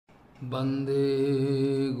वंदे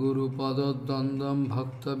गुरुपदद्वन्द्वं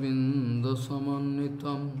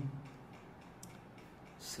भक्तबिन्दसमन्वितं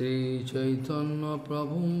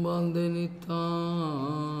श्रीचैतन्यप्रभुं वन्दे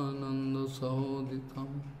नित्यानन्दसहोदितं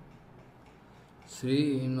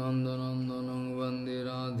श्रीनन्दनन्दनं वन्दे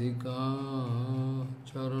राधिका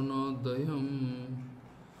चरणोदयं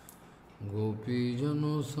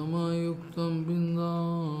गोपीजनसमायुक्तं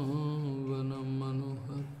बिन्दावनं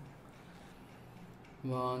मनोहर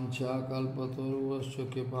वाञ्छाकल्पतरुश्च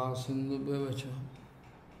कृपासिन्धुभ्यश्च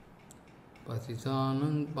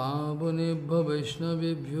पतितानं पावनेभ्यो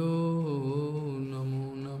वैष्णवेभ्यो नमो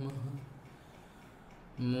नमः।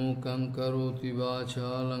 मूकं करोति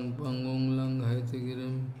वाचालं पङ्गुं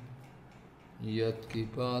लङ्घयतिगिरिं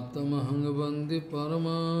यत्किपातमहं वन्दे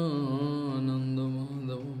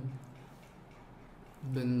परमानन्दमाधवं।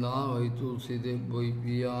 वृन्दावै तुलसीदेव वै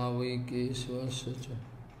पिया वै केशवस्य च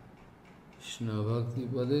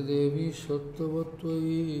कृष्णभक्तिपदे देवी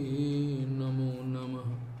सत्त्ववत्त्वयि नमो नमः।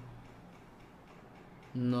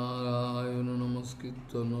 नारायण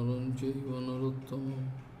नमस्कृत्य नरं चैव नरोत्तमं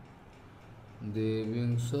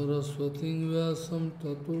देवीं सरस्वतीं व्यासं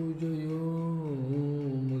ततो जयो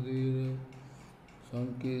मुदीरये।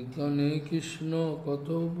 संकीर्तने कृष्ण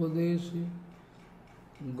कथोपदेशे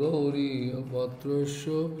गौरीपत्रस्य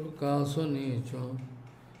प्रकाशने च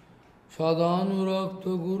सदानुरक्त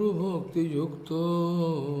गुरुभक्तियुक्तो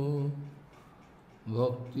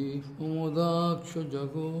भक्ति प्रमोदाक्ष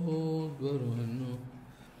जगोद्वरुण्य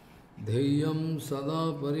ध्येयं सदा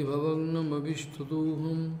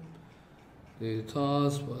परिभवग्नमभिष्टदोहं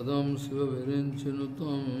तीर्थास्पदं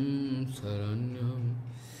शिवविरञ्चनुतं शरण्यं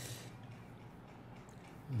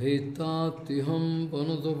भीतात्तिहं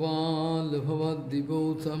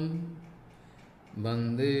पनुतपाल्भवद्दिभूतं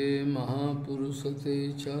वन्दे महापुरुषते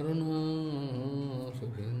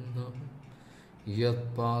चरणारविन्दं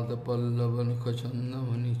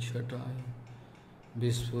यत्पादपल्लवनखचन्दमनिच्छटाय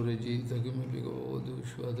विस्फुरजितकिमपि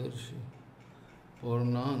गोदुष्वदर्शि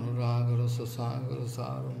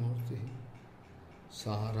पूर्णानुरागरससागरसारमूर्तिः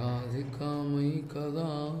साराधिकामयि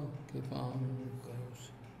कदा कृपां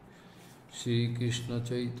करोषि।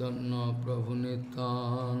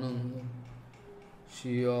 श्रीकृष्णचैतन्यप्रभुनितानन्द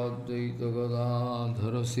श्री अद्वैत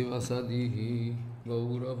गदाधर शिवसदि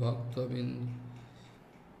गौरभक्तबिंद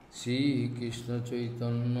श्रीकृष्ण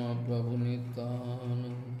चैतन्य प्रभु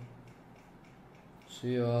नित्यानंद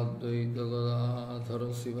श्री अद्वैत गदाधर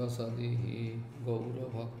शिवसदि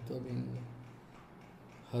गौरभक्तबिंद।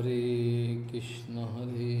 हरे कृष्ण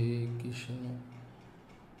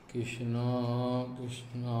कृष्ण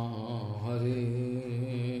कृष्ण हरे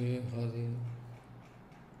हरे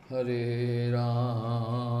हरे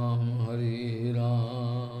राम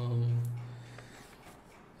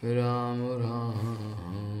राम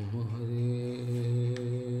राम हरे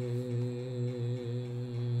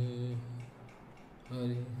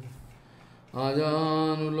हरे।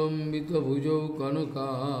 आजानुलंबित भुजौ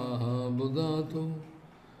कनकाबुदातो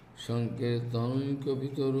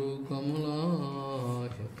संकीर्तनैकपितरो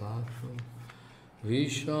कमलायताक्षो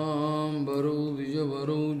विश्वाम्बरो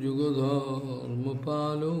द्विजवरो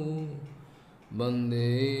जुगधर्मपालो वन्दे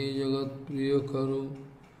जगत्प्रियकरो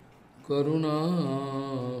करुणावतारो।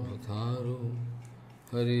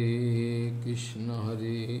 हरे कृष्ण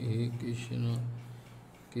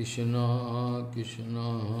कृष्ण कृष्ण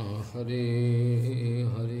हरे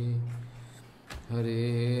हरे हरे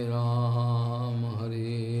राम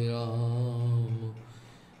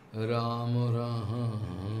राम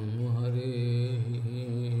राम हरे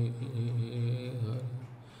हरे।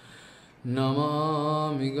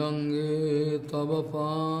 नमामि गंगे तव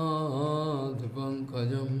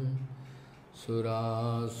पादपङ्कजं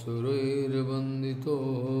सुरासुरैर्वन्दितो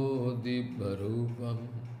दिव्यरूपं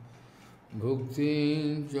भुक्तिं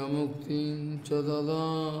च मुक्तिं च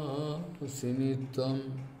ददासि नित्यं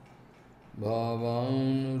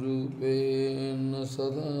भावानुरूपेण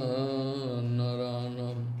सदा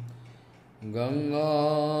नरानं।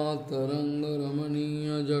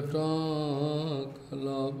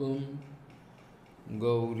 गंगातरङ्गरमणीयजटाकलापं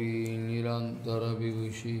गौरी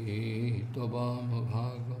निरन्तरविभूषी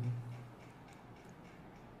त्ववामभागम्।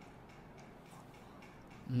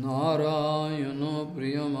 नारायण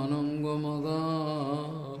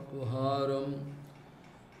प्रियमनङ्गमदापहारं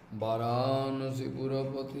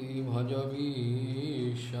वाराणसीपुरपति भजवीशनाथं।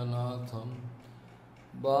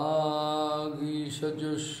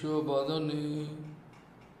 वागीशजुष्व वदने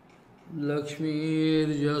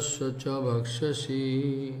लक्ष्मीर्यस्य च भक्षसि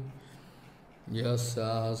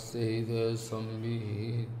यस्यास्ते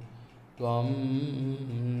हृदयसंवित् त्वं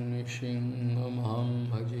नृसिंहमहं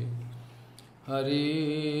भजे।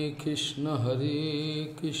 Hare Krishna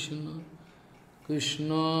Krishna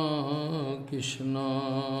Krishna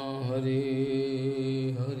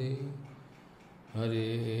Hare Hare Hare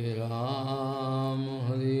Ram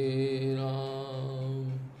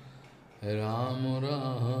Ram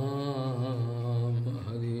Ram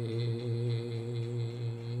Hare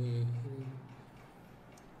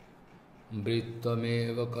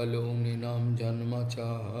Vrittameva kalauninam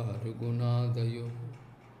janmachar gunadayo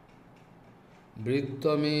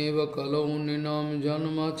Vrittameva kalauninam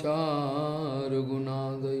janmachar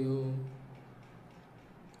gunadayo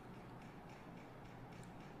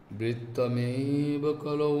Vrittameva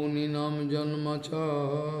kalauninam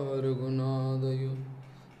janmachar gunadayo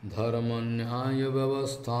Dharmanyaya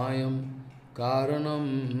vyavasthayam karanam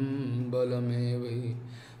balamevahi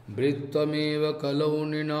Vrittameva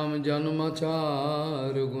kalauninam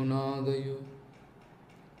janmachar gunadayo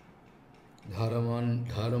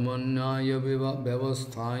Dharmanyaya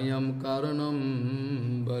vyavasthayam karanam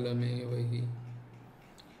balamevahi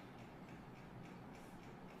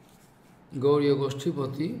Gauriya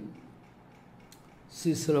Goshtipati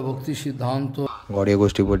Srila Bhakti Siddhanta Gauriya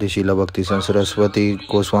Goshtipati Srila Bhakti Saraswati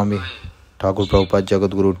Goswami Thakur Prabhupada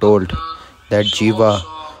Jagadguru told that Jiva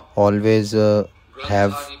always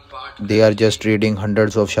they are just reading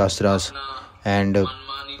hundreds of shastras and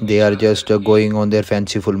they are just going on their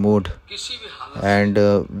fanciful mood, and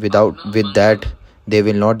with that they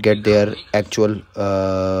will not get their actual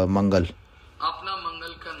mangal.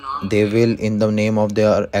 They will, in the name of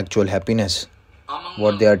their actual happiness,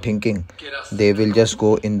 what they are thinking, they will just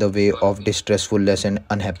go in the way of distressfulness and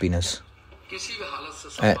unhappiness.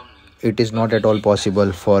 It is not at all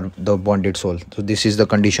possible for the bonded soul. So this is the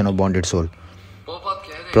condition of bonded soul.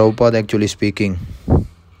 Prabhupada actually speaking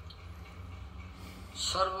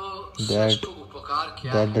that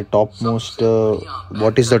the topmost,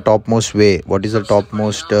 what is the topmost way, what is the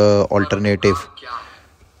topmost alternative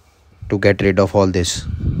to get rid of all this.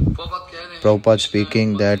 Prabhupada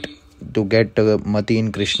speaking that to get mati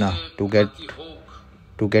in Krishna, to get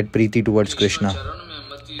preeti towards Krishna,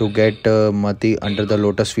 to get mati under the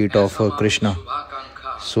lotus feet of Krishna.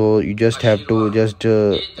 So you just have to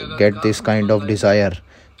get this kind of desire.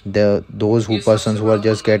 Those persons who are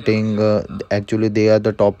just getting, actually they are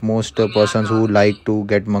the topmost persons who like to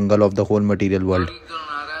get mangal of the whole material world.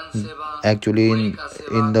 Actually in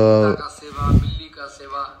the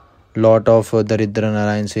lot of Daridra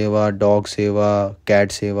Narayan Seva, dog Seva, cat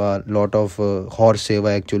Seva, lot of horse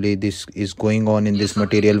Seva, actually this is going on in this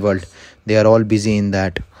material world. They are all busy in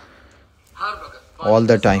that all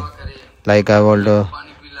the time. Like I told,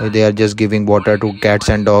 they are just giving water to cats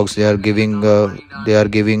and dogs. They are giving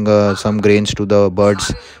some grains to the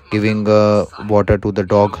birds, giving water to the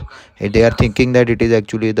dog. They are thinking that it is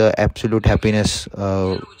actually the absolute happiness,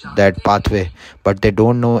 that pathway, but they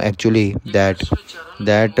don't know actually that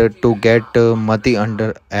to get mati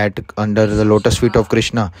under the lotus feet of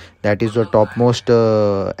Krishna, that is the topmost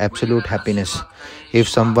absolute happiness. If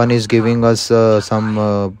someone is giving us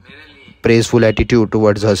some praiseful attitude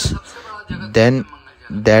towards us, then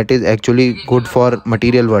that is actually good for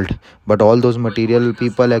material world. But all those material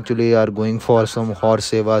people actually are going for some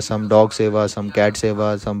horse seva, some dog seva, some cat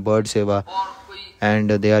seva, some bird seva, and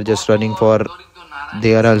they are just running for,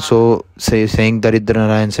 they are also saying Daridra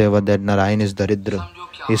Narayan seva, that Narayan is Daridra,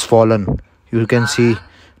 is fallen. You can see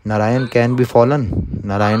Narayan can be fallen,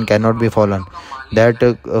 Narayan cannot be fallen. That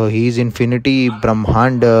he is infinity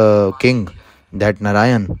Brahmand king, that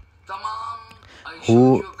Narayan,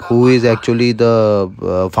 who is actually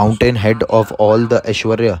the fountain head of all the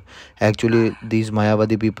Aishwarya. Actually these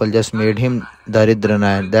Mayavadi people just made him Daridra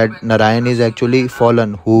Narayan. That Narayan is actually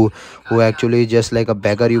fallen, who actually just like a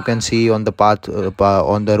beggar you can see on the path,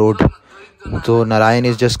 on the road. So Narayan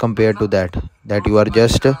is just compared to that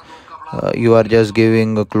you are just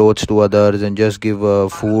giving clothes to others and just give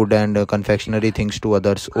food and confectionery things to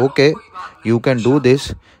others. Okay, you can do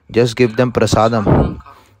this, just give them prasadam.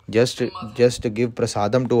 Just give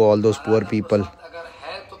prasadam to all those poor people.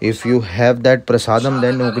 If you have that prasadam,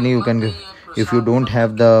 then only you can give. If you don't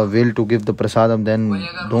have the will to give the prasadam, then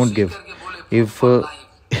don't give. If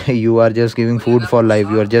you are just giving food for life,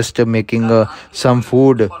 you are just making some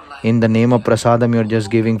food in the name of prasadam, you are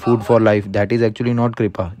just giving food for life. That is actually not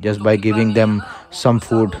kripa. Just by giving them some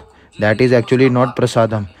food, that is actually not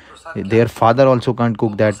prasadam. Their father also can't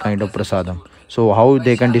cook that kind of prasadam. So how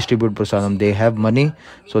they can distribute prasadam? They have money,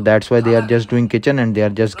 so that's why they are just doing kitchen and they are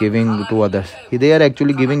just giving to others. They are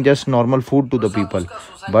actually giving just normal food to the people.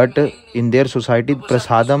 But in their society,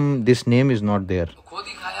 prasadam, this name is not there.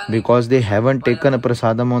 Because they haven't taken a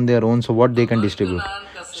prasadam on their own, so what they can distribute?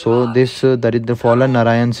 So this Daridra fallen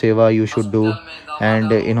Narayan Seva you should do,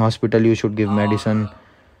 and in hospital you should give medicine,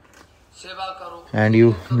 and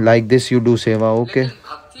you like this you do seva, okay.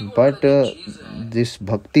 But this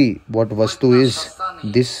bhakti, what vastu is,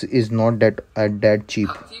 this is not that cheap.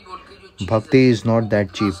 Bhakti is not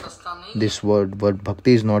that cheap. This word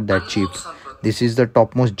bhakti is not that cheap. This is the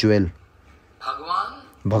topmost jewel.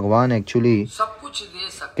 Bhagwan actually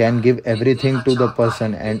can give everything to the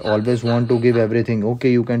person and always want to give everything.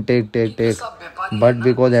 Okay, you can take. But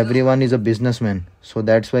because everyone is a businessman, so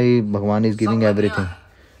that's why Bhagwan is giving everything.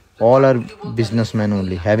 All are businessmen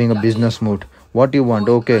only, having a business mood. What you want?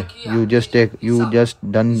 Okay, you just take. You just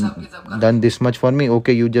done this much for me.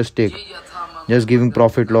 Okay, you just take. Just giving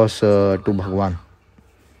profit loss to Bhagwan.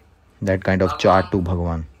 That kind of chart to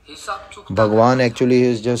Bhagwan. Bhagwan actually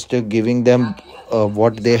is just giving them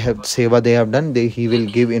what they have, seva they have done, he will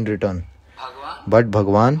give in return. But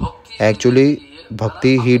Bhagwan actually,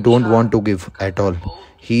 bhakti he don't want to give at all.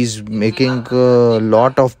 He's making a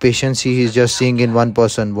lot of patience. He is just seeing in one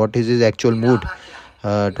person what is his actual mood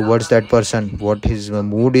towards that person, what his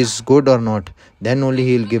mood is good or not. Then only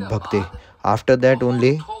he will give bhakti. After that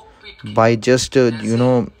only, by just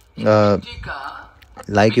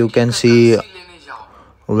like you can see,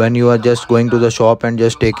 when you are just going to the shop and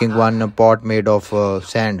just taking one pot made of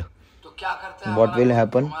sand, what will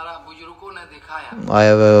happen?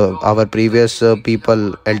 Our previous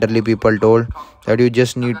elderly people told that you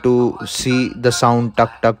just need to see the sound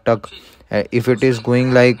tuck tuck tuck. If it is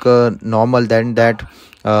going like normal, then that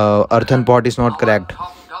earthen pot is not cracked.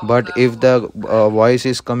 But if the voice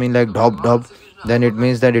is coming like dhop dhop, then it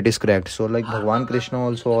means that it is cracked. So like Bhagwan Krishna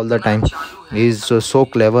also all the time is so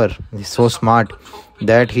clever, he's so smart,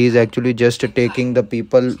 that he is actually just taking the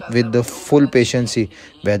people with the full patience,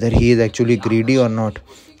 whether he is actually greedy or not,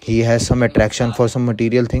 he has some attraction for some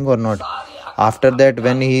material thing or not. After that,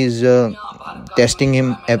 when he is testing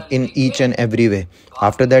him in each and every way,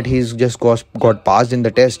 after that he's just got passed in the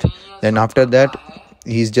test, then after that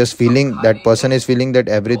he's just feeling, that person is feeling that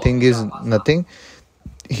everything is nothing,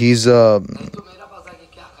 he's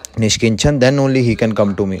nishkinchan, then only he can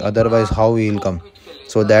come to me, otherwise how he will come.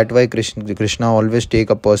 So that why Krishna always take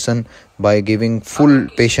a person by giving full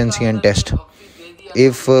patience and test.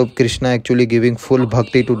 If Krishna actually giving full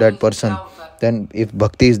bhakti to that person, then if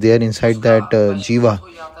bhakti is there inside that jiva,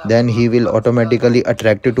 then he will automatically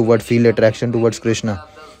feel attraction towards Krishna.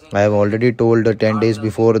 I have already told 10 days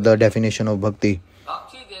before the definition of bhakti,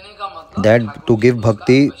 that to give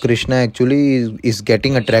bhakti, Krishna actually is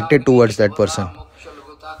getting attracted towards that person.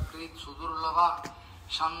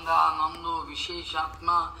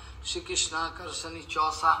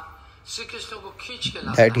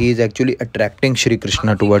 That he is actually attracting Shri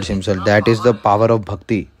Krishna towards himself. That is the power of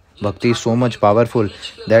bhakti. Bhakti is so much powerful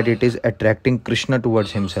that it is attracting Krishna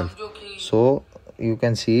towards himself. So you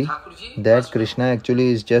can see that Krishna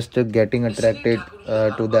actually is just getting attracted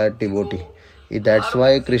to that devotee. That's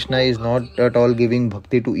why Krishna is not at all giving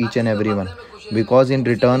bhakti to each and everyone, because in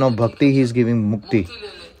return of bhakti he is giving mukti.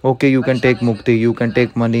 Okay, you can take mukti, you can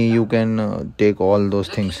take money, you can take all those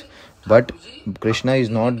things, but Krishna is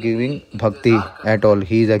not giving bhakti at all.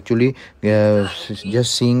 He is actually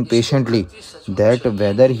just seeing patiently that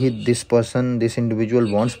whether this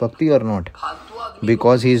individual wants bhakti or not,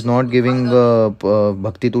 because he is not giving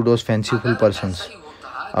bhakti to those fanciful persons.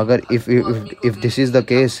 If this is the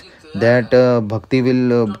case, that bhakti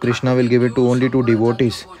Krishna will give it to only to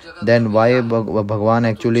devotees, then why Bhagwan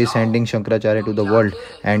actually sending Shankaracharya to the world,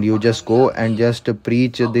 and you just go and just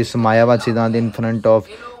preach this Mayavad Siddhant in front of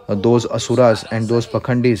those asuras and those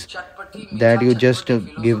pakhandis, that you just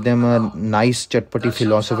give them a nice chatpati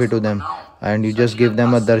philosophy to them, and you just give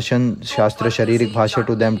them a darshan shastra sharirik bhasha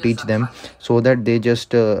to them, teach them, so that they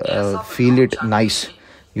just feel it nice.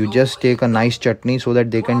 You just take a nice chutney so that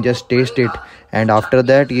they can just taste it, and after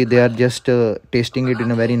that they are just tasting it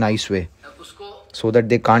in a very nice way, so that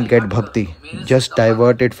they can't get bhakti. Just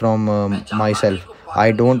divert it from myself.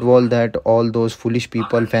 I don't want that all those foolish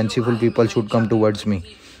people, fanciful people should come towards me,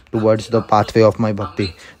 towards the pathway of my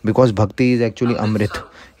bhakti, because bhakti is actually Amrit,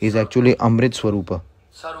 is actually Amrit Swarupa.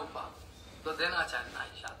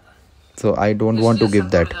 So I don't want to give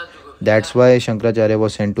that. That's why Shankaracharya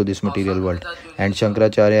was sent to this material world, and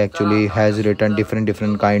Shankaracharya actually has written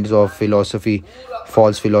different kinds of philosophy,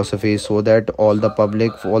 false philosophy, so that all the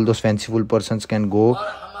public, all those fanciful persons can go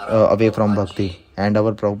away from bhakti. And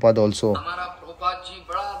our Prabhupada also,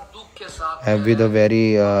 with a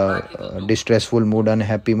very distressful mood,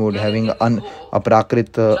 unhappy mood, having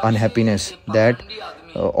aprakrit unhappiness, that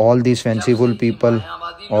all these fanciful people,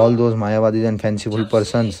 all those Mayavadis and fanciful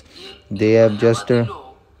persons, they have just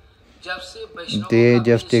they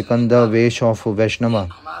just taken the vesh of Vaishnava.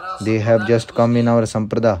 They have just come in our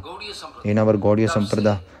Samprada, in our Gaudiya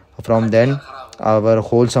Samprada. From then, our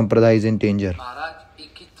whole Samprada is in danger.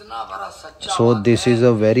 So this is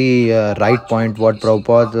a very right point what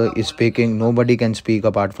Prabhupada is speaking. Nobody can speak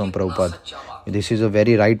apart from Prabhupada. This is a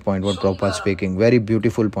very right point what Prabhupada is speaking. Very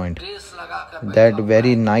beautiful point. That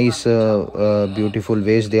very nice, beautiful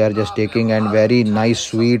ways they are just taking, and very nice,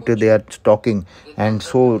 sweet they are talking, and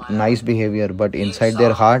so nice behavior. But inside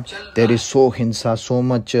their heart, there is so hinsa, so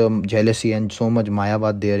much jealousy, and so much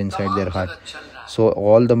mayavad there inside their heart. So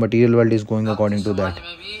all the material world is going according to that.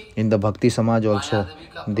 In the Bhakti Samaj also,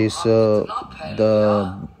 this the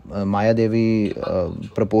Maya Devi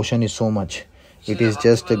proportion is so much. It is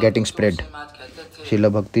just getting spread.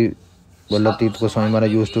 Srila Bhakti Vallabh Tirth Goswami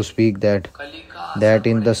Maharaj used to speak that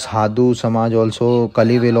in the Sadhu Samaj also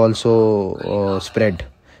Kali will also spread,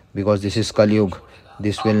 because this is Kali Yuga.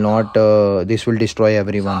 This will not. This will destroy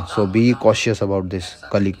everyone. So be cautious about this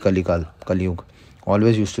Kali Yuga.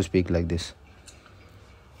 Always used to speak like this.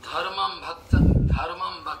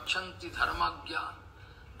 Dharmam bhakshanti dharmagya,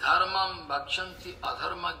 dharmam bhakshanti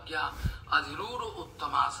adharmagya, adhiruru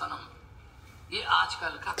uttamasanam.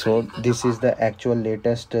 So this is the actual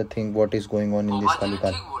latest thing what is going on in this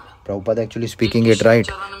Kalikal. Prabhupada actually speaking it right,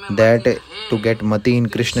 that to get mati in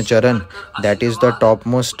Krishna Charan, that is the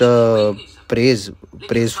topmost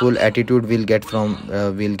praiseful attitude we'll get.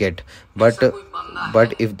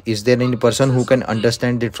 But if is there any person who can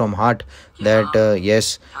understand it from heart, that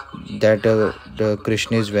yes, that the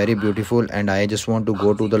Krishna is very beautiful and I just want to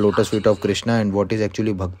go to the lotus feet of Krishna, and what is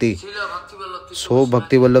actually bhakti. So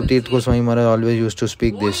Bhakti Vallabh Tirth Goswami Maharaj always used to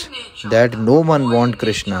speak this, that no one want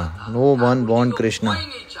Krishna, no one want Krishna,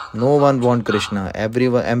 no one want Krishna.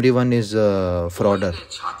 Everyone is frauder,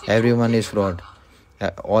 everyone is fraud.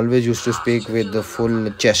 Always used to speak with the full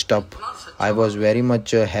chest up. I was very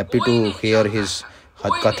much happy to hear his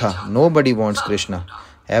ХариКатха. Nobody wants Krishna.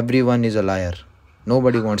 Everyone is a liar.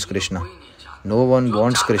 Nobody wants Krishna. No one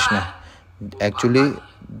wants Krishna. Actually,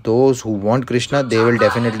 those who want Krishna, they will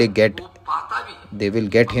definitely get. They will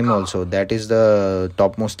get him also. That is the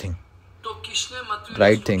topmost thing.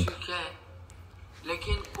 Right thing.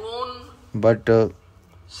 But who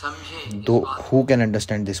can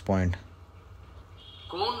understand this point?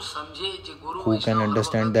 Who can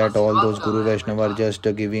understand that all those Guru Vaishnava are just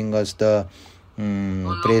giving us the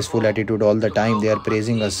praiseful attitude all the time? They are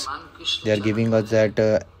praising us. They are giving us that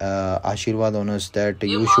Ashirvad on us, that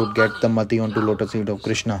you should get the mati onto lotus feet of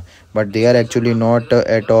Krishna. But they are actually not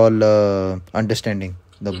at all understanding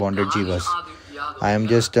the bonded jivas. I am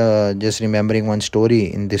just remembering one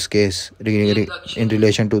story in this case, in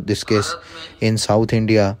relation to this case. In South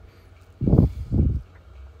India,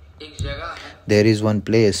 there is one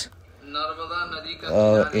place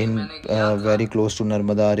in very close to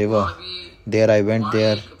Narmada river. There I went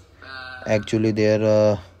there. Actually,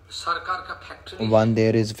 there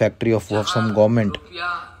is factory of some government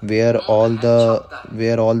where all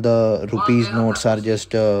the rupees notes are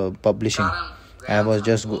just publishing.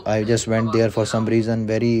 I just went there for some reason.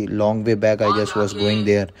 Very long way back, I just was going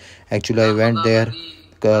there. Actually, I went there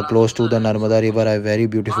close to the Narmada river, a very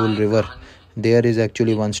beautiful river. There is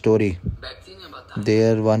actually one story.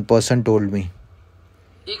 There one person told me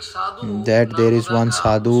that there is one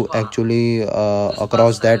sadhu actually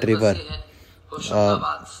across that river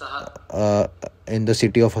in the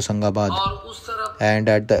city of Hosangabad, and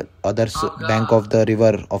at the other bank of the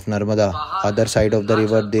river of Narmada, other side of the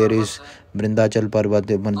river, there is Vrindachal Parvat.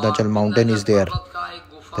 The Vrindachal mountain is there.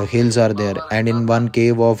 The hills are there, and in one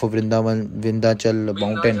cave of Vrindachal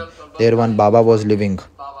mountain, there one Baba was living.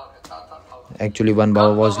 Actually, one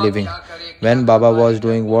Baba was living. When Baba was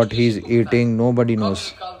doing what he is eating, nobody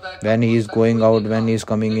knows. When he is going out, when he is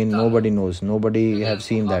coming in, nobody knows. Nobody have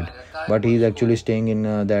seen that. But he is actually staying in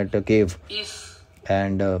that cave.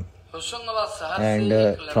 And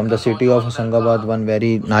from the city of Hosangabad, one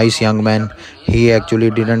very nice young man, he actually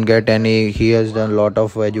didn't get any. He has done a lot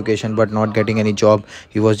of education, but not getting any job.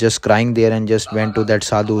 He was just crying there and just went to that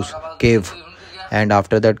sadhu's cave. And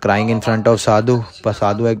after that, crying in front of sadhu,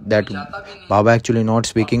 that Baba actually not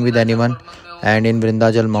speaking with anyone. And in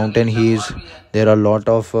Vrindachal mountain, there are a lot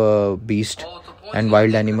of beasts and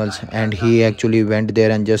wild animals, and he actually went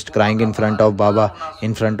there and just crying in front of Baba,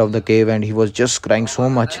 in front of the cave, and he was just crying so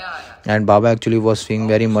much. And Baba actually was being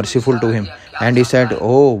very merciful to him, and he said,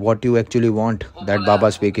 "Oh, what you actually want?" That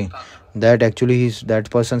Baba speaking, that actually that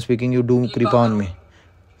person speaking, "You do kripa on me,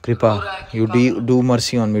 kripa, you do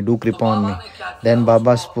mercy on me, do kripa on me." Then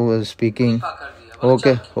Baba speaking,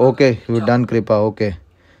 "Okay, you done kripa, okay.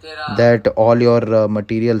 That all your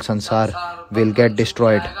material sansar will get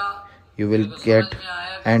destroyed. you will get,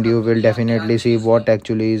 and you will definitely see what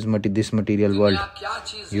actually is this material world.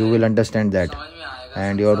 You will understand that,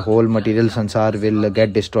 and your whole material sansar will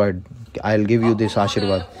get destroyed. I'll give you this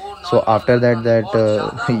ashirwad. So after that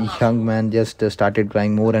young man just started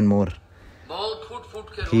crying more and more.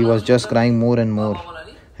 He was just crying more and more.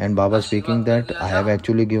 And Baba speaking that, I have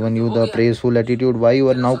actually given you the praiseful attitude. Why you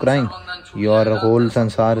are now crying? Your whole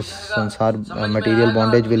sansar material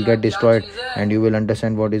bondage will get destroyed, and you will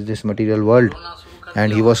understand what is this material world.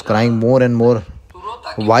 And he was crying more and more.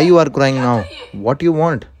 Why you are crying now? What you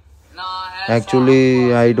want?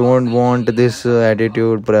 Actually, I don't want this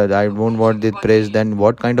attitude. I don't want this praise. Then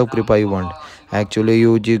what kind of kripa you want? Actually,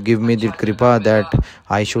 you give me the kripa that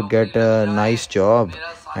I should get a nice job,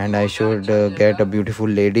 and I should get a beautiful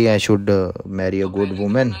lady. I should marry a good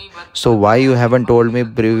woman. So why you haven't told me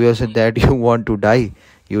previously that you want to die?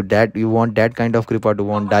 You want that kind of kripa to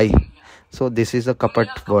want die. So this is a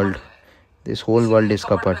kapat world. This whole world is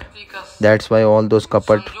kapat. That's why all those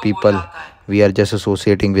kapat people, we are just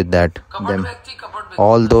associating with them.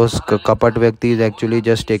 All those kapat vyakti is actually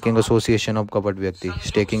just taking association of kapat vyakti,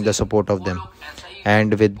 taking the support of them.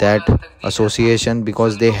 And with that association,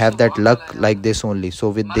 because they have that luck like this only. So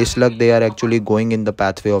with this luck, they are actually going in the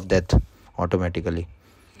pathway of death automatically.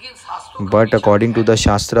 But according to the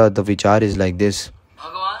Shastra, the vichar is like this,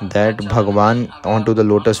 that Bhagavan onto the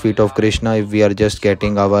lotus feet of Krishna, if we are just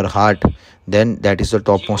getting our heart, then that is the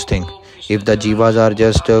topmost thing. If the jivas are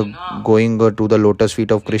just going to the lotus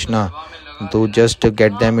feet of Krishna, to just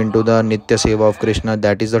get them into the Nitya Seva of Krishna,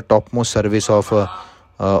 that is the topmost service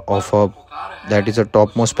that is the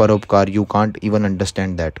topmost paropkar. You can't even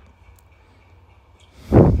understand that.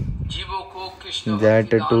 That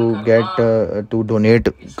to get to donate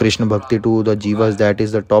Krishna Bhakti to the jivas, that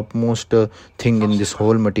is the topmost thing in this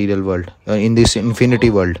whole material world, in this infinity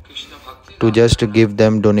world. To just give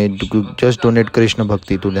them, donate Krishna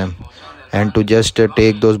Bhakti to them, and to just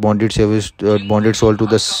take those bonded soul to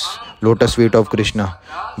the lotus feet of Krishna,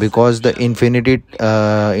 because the infinity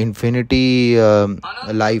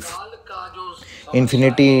life,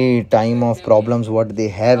 infinity time of problems what they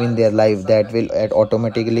have in their life, that will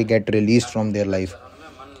automatically get released from their life,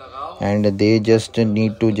 and they just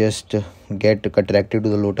need to just get attracted to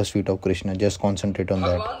the lotus feet of Krishna. Just concentrate on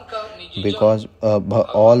that, because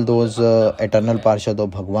all those eternal parshad of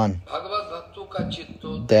Bhagwan,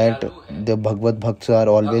 that the Bhagavad Bhakts are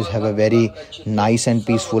always have a very nice and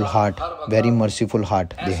peaceful heart, very merciful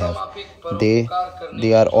heart they have.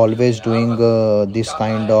 They are always doing this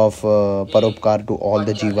kind of paropkar to all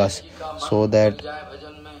the jivas, so that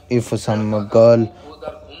if some girl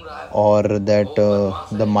or that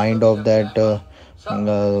the mind of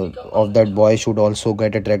that boy should also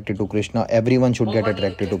get attracted to Krishna, everyone should get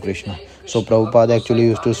attracted to Krishna. So Prabhupada actually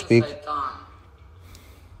used to speak.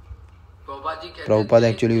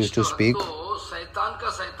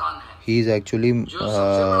 He is actually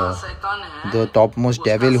the topmost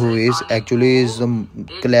devil, who is the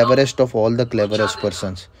cleverest of all the cleverest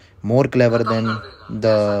persons, more clever than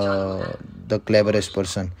the cleverest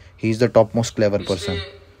person. He is the topmost clever person.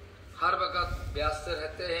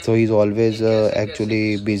 So he is always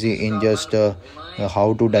actually busy in just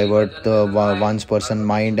how to divert the one's person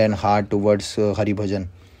mind and heart towards Hari Bhajan.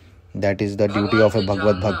 That is the duty of a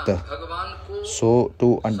Bhagavad Bhakta. So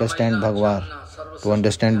to understand Bhagwan,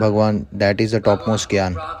 that is the topmost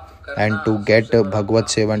gyan. And to get Bhagavad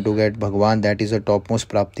Sevan, to get Bhagwan, that is the topmost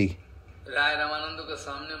prapti.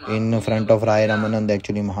 In front of Rai Ramanand,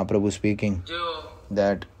 actually Mahaprabhu speaking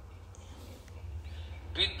that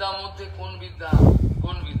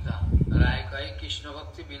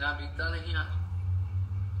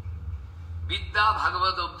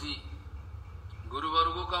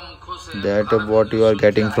that what you are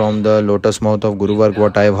getting from the lotus mouth of Guru Varg,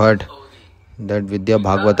 what I have heard, that Vidya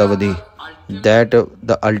Bhagavatavadi, that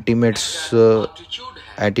the ultimate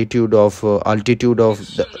altitude of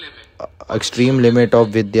the extreme limit of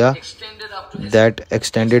Vidya, that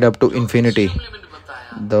extended up to infinity.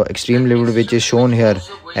 The extreme limit which is shown here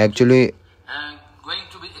actually,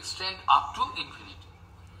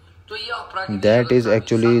 that is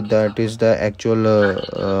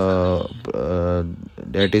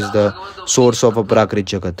the source of a Prakrit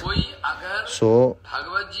Jagat. So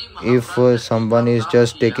if someone is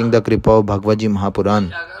just taking the kripa of Bhagavaji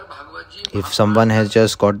Mahapuran, if someone has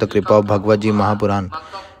just got the kripa of Bhagavaji Mahapuran,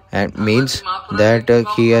 and means that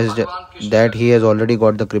he has already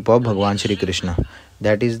got the kripa of Bhagavan Shri Krishna.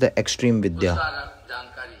 That is the extreme Vidya,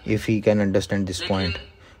 if he can understand this point.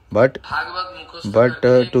 but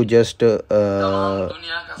to just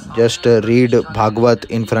read Bhagavat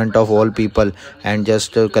in front of all people and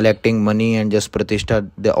just collecting money and just pratishtha,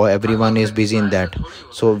 everyone is busy in that.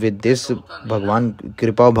 So with this Bhagwan,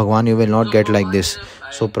 Kripa of Bhagwan, you will not get like this.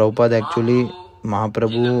 So Prabhupada actually,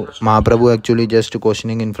 Mahaprabhu actually just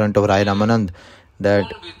questioning in front of Rai Ramanand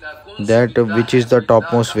that which is the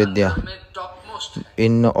topmost Vidya.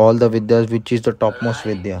 In all the Vidyas, which is the topmost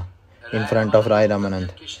Vidya? In front of Rai Ramanand.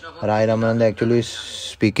 Rai Ramanand actually is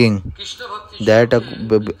speaking that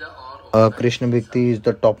Krishna Bhakti is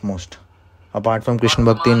the topmost. Apart from Krishna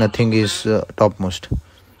Bhakti, nothing is topmost.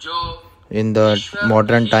 In the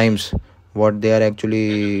modern times, what they are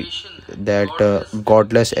actually, that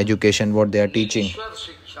godless education, what they are teaching,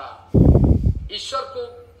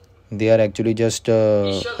 they are actually just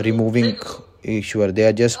removing Ishwar. They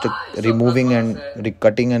are just removing and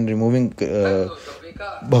cutting and removing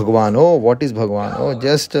Bhagwan. Oh, what is Bhagwan? Oh,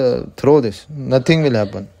 just throw this. Nothing will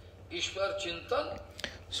happen.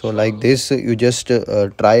 So like this, you just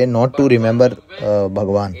try not to remember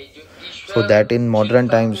Bhagwan. So that in modern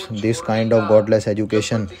times, this kind of godless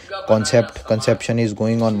education conception is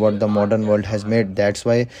going on, what the modern world has made. That's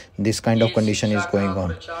why this kind of condition is going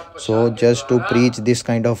on. So just to preach this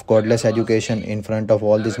kind of godless education in front of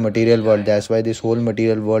all this material world, that's why this whole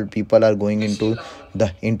material world people are going into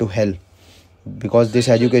hell. Because this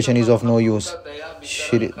education is of no use.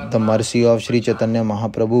 The mercy of Sri Chaitanya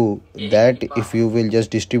Mahaprabhu, that if you will just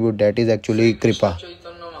distribute, that is actually Kripa.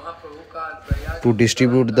 To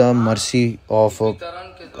distribute the mercy of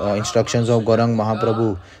instructions of Gaurang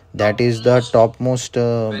Mahaprabhu, that is the topmost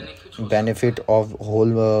benefit of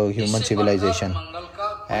whole human civilization.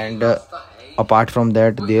 And apart from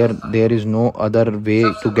that, there is no other way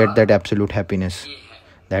to get that absolute happiness.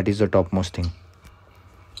 That is the topmost thing.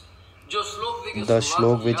 The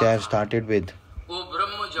shlok which I have started with,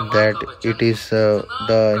 that it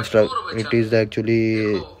is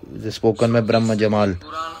actually the spoken by Brahma Jamal,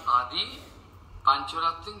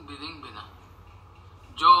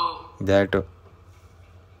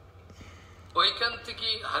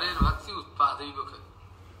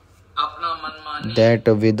 that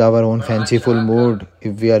with our own fanciful mood,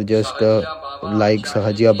 if we are just like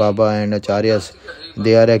Sahajiya Baba and Acharyas,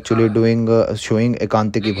 they are actually doing showing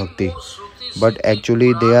Ekantiki Bhakti. But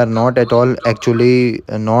actually they are not at all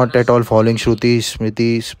following Shruti,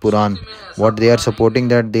 Smriti, Puran. What they are supporting,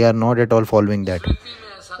 that they are not at all following that.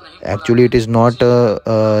 Actually it is not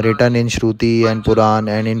written in Shruti and Puran,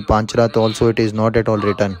 and in Panchrat also it is not at all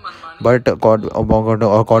written. But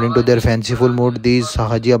according to their fanciful mood, these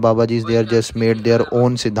Sahajiya Babajis, they are just made their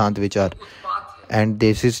own Siddhant Vichar. And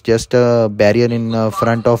this is just a barrier in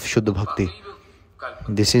front of Shuddha Bhakti.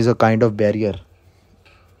 This is a kind of barrier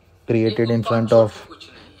created in front of,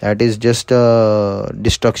 that is just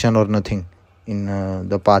destruction or nothing in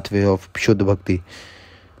the pathway of Shuddha Bhakti.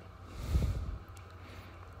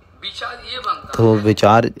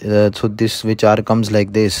 So this vichar comes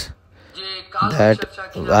like this, that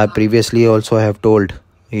I previously also have told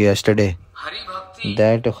yesterday,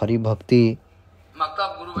 that Hari Bhakti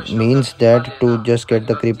means that to just get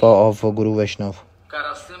the kripa of Guru Vaishnav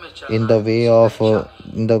in the way of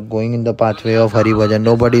going in the pathway of Hari Bhajan.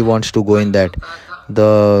 Nobody wants to go in that.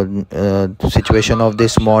 The situation of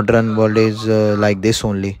this modern world is like this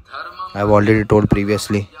only. I have already told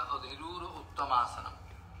previously.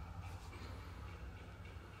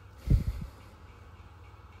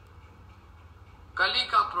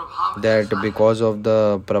 That because of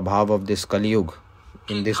the prabhav of this Kali Yuga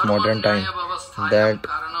in this modern time, that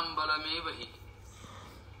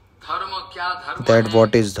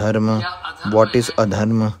what is dharma, what is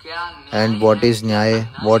adharma, and what is nyaya,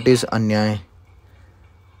 what is anyaya,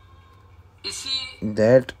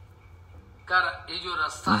 that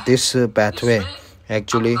this pathway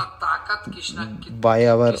actually, by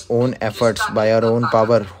our own efforts, by our own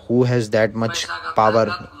power, who has that much power,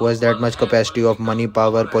 who has that much capacity of money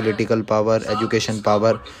power, political power, education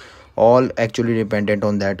power, all actually dependent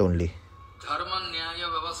on that only.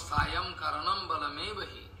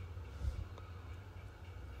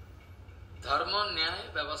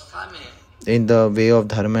 In the way of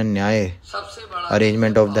dharma and nyaya,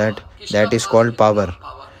 arrangement of that is called power.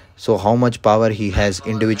 So how much power he has,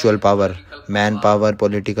 individual power, manpower,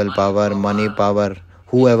 political power, money power,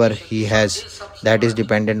 whoever he has, that is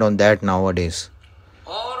dependent on that nowadays.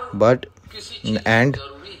 But and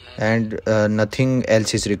nothing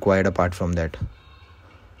else is required apart from that.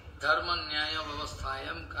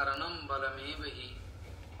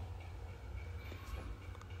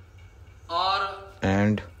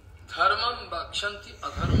 And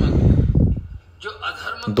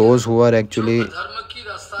those who are actually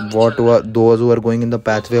those who are going in the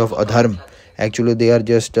pathway of adharma, actually they are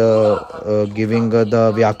just giving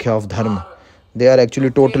the vyakhya of dharma. They are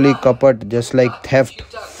actually totally kapat, just like theft,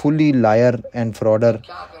 fully liar and frauder,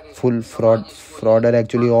 full frauder.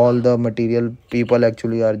 Actually all the material people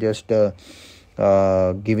actually are just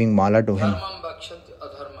giving mala to him,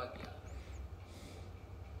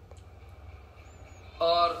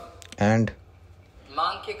 and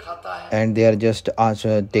they are just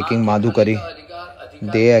taking madhukari.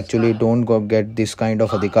 They actually don't get this kind of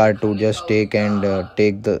adhikar to just take and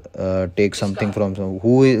take something from some.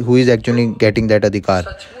 Who is actually getting that adhikar?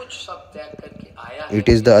 It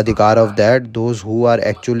is the adhikar of that those who are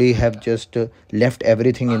actually have just left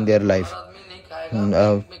everything in their life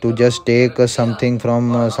to just take something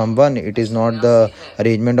from someone. It is not the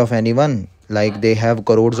arrangement of anyone. Like they have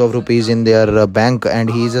crores of rupees in their bank, and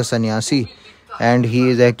he is a sannyasi, and he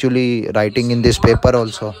is actually writing in this paper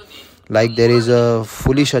also. Like there is a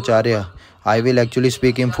foolish acharya. I will actually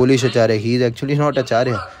speak him foolish acharya. He is actually not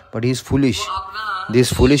acharya, but he is foolish.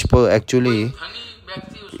 This foolish actually,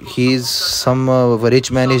 he is some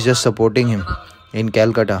rich man is just supporting him in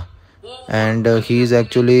Calcutta, and he is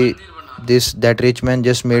actually that rich man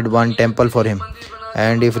just made one temple for him.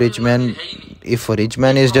 And if a rich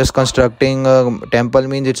man is just constructing a temple,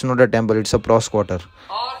 means it's not a temple, it's a pros quarter.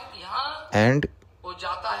 And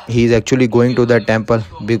he is actually going to that temple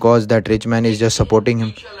because that rich man is just supporting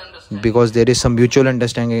him, because there is some mutual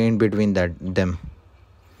understanding in between them.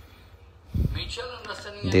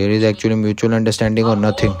 There is actually mutual understanding or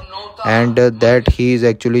nothing, and that he is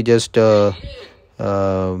actually just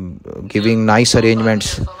giving nice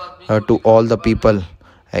arrangements to all the people.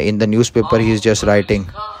 In the newspaper he is just writing,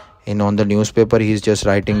 on the newspaper he is just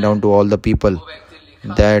writing down to all the people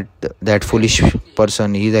that foolish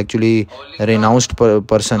person, he is actually a renounced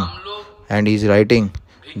person, and he is writing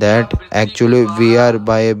that actually we are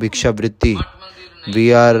by bhiksha vritti,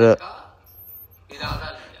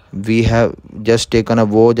 we have just taken a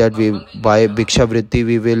vow that we by bhiksha vritti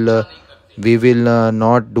we will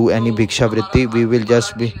not do any bhiksha vritti. We will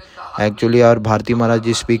just be actually our Bharti Maharaj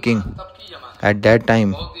is speaking at that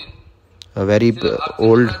time, a very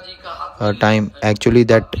old time actually,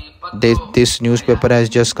 that this newspaper has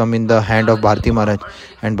just come in the hand of Bharti Maharaj,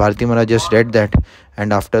 and Bharti Maharaj just read that,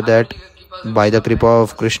 and after that, by the kripa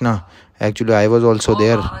of Krishna, actually I was also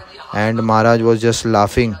there, and Maharaj was just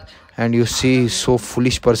laughing. And you see, so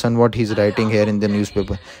foolish person what he's writing here in the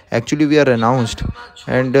newspaper. Actually we are renounced,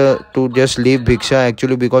 and to just leave bhiksha,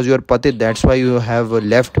 actually because you are patit, that's why you have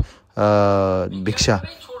left bhiksha.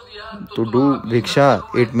 To do bhiksha,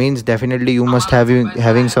 it means definitely you must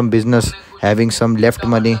having some business, having some left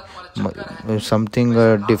money, something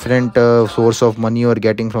different source of money you are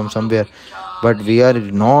getting from somewhere. But we are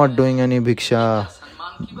not doing any bhiksha.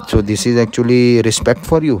 So this is actually respect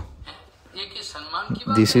for you.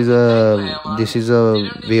 This is a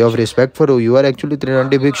way of respect for you. You are actually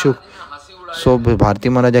Tridandi Bhikshuk. So Bharti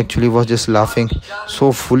Maharaj actually was just laughing.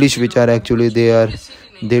 So foolish which are actually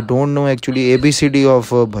they don't know actually ABCD of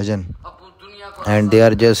bhajan, and they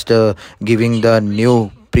are just giving the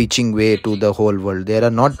new preaching way to the whole world. They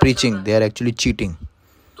are not preaching, they are actually cheating.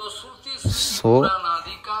 So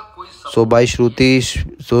by Shruti,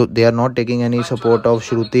 so they are not taking any support of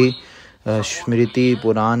Shruti, Smriti,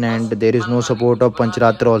 Puran, and there is no support of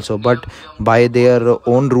Pancharatra also, but by their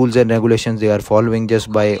own rules and regulations they are following,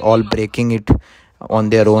 just by all breaking it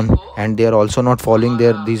on their own, and they are also not following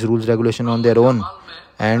these rules regulation on their own.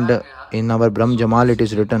 And in our Brahm Jamal it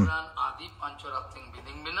is written,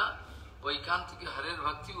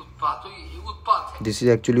 this is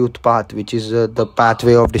actually Utpat, which is the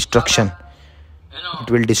pathway of destruction.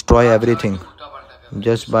 It will destroy everything. Which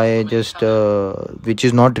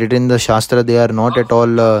is not written in the Shastra, they are not at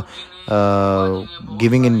all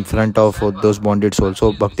giving in front of those bonded souls.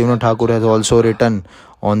 So Bhaktivinoda Thakur has also written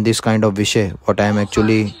on this kind of Vishay, what I am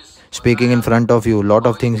actually speaking in front of you. Lot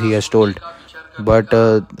of things he has told, but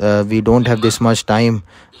we don't have this much time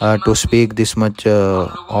to speak this much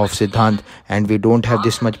of Siddhant, and we don't have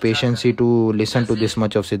this much patience to listen to this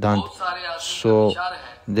much of Siddhant. So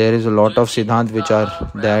there is a lot of Siddhant which are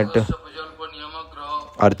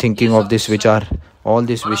thinking of this, which are all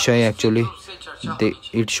this Vishay actually.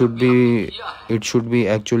 It should be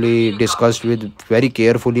actually discussed with very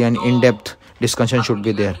carefully, and in-depth discussion should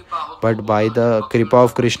be there. But by the kripa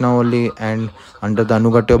of Krishna only and under the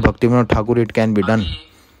Anugatya of Bhaktivinoda Thakur it can be done.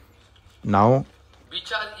 Now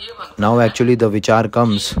actually the vichar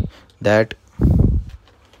comes that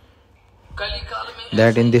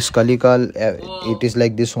in this Kalikal it is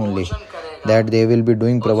like this only, that they will be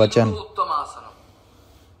doing provochon.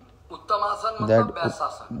 that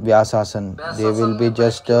Vyasasana. They will be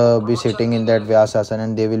just be sitting in that Vyasasana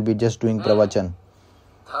and they will be just doing provochon.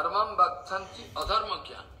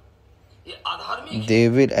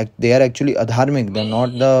 They are actually adharmic. They are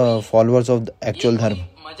not the followers of the actual dharma.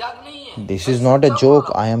 This is not a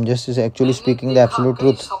joke. I am just actually speaking the absolute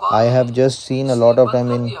truth. I have just seen a lot of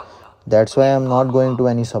time in. That's why I am not going to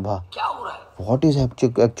any sabha. What is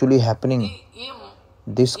actually happening?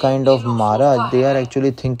 This kind of Maharaj, they are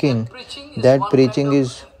actually thinking that preaching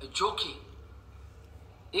is.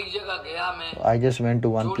 I just went to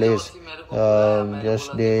one place.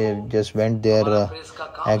 They just went there.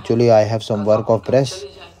 Actually, I have some work of press.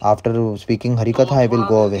 After speaking ХариКатха, I will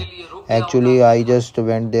go away. Actually, I just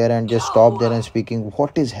went there and just stopped there and speaking.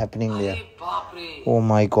 What is happening there? Oh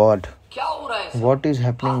my God. What is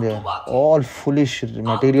happening there? All foolish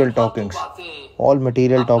material talkings. All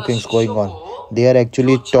material talkings going on. They are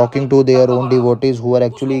actually talking to their own devotees who are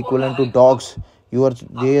actually equivalent to dogs.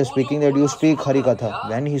 They are speaking that you speak ХариКатха.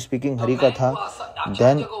 When he is speaking ХариКатха,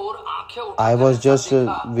 then I was just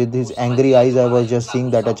with his angry eyes, I was just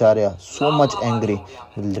seeing that Acharya. So much angry.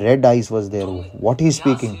 Red eyes was there. What he is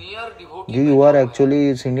speaking? You are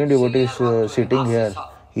actually senior devotees sitting here.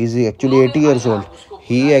 He is actually 80 years old.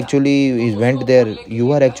 He actually went there.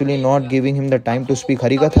 You are actually not giving him the time to speak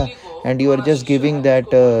ХариКатха, and you are just giving that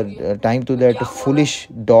time to that foolish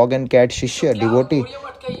dog and cat shishya, devotee.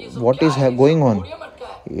 What is going on?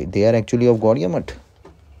 They are actually of Gaudiya Math.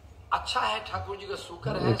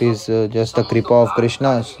 It is just a kripa of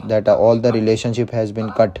Krishna's that all the relationship has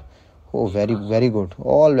been cut. Oh, very, very good.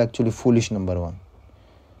 All actually foolish, number one.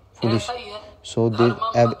 Foolish. So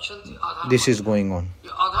this is going on.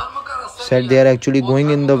 Said they are actually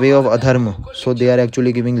going in the way of adharma. So they are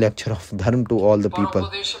actually giving lecture of dharma to all the people.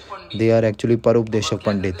 They are actually Parupdeshak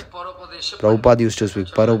Pandit. Prabhupada used to speak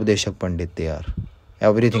Parupdeshak Pandit. They are.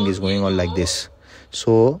 Everything is going on like this.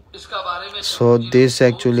 So this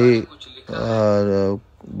actually,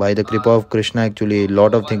 by the kripa of Krishna, actually, a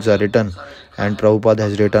lot of things are written. And Prabhupada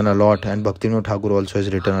has written a lot. And Bhaktivinoda Thakur also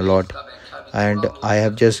has written a lot. And I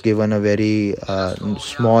have just given a very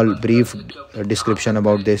small, brief description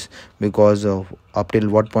about this, because up till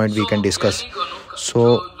what point we can discuss.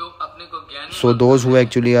 So those who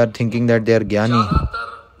actually are thinking that they are Jnani,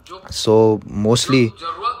 so mostly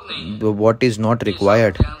what is not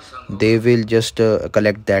required, they will just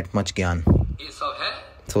collect that much Jnana.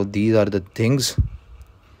 So these are the things,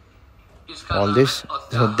 all this.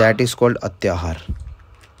 So that is called Atyahar.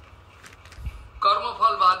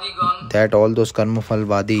 That all those karmafal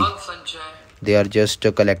vadi, they are just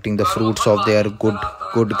collecting the fruits of their good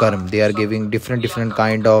karma. They are giving different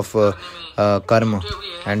kind of karma,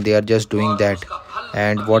 and they are just doing that.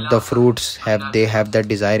 And what the fruits have, they have that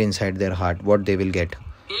desire inside their heart, what they will get.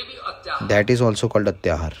 That is also called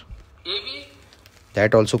Atyahar.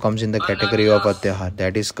 That also comes in the category of Atyahar.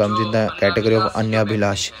 That is comes in the category of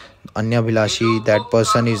Anyabhilash. Anyabhilashi, that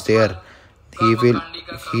person is there.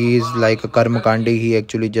 He is like a karma kandi. He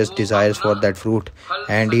actually just desires for that fruit,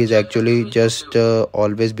 and he is actually just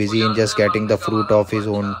always busy in just getting the fruit of his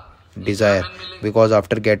own desire, because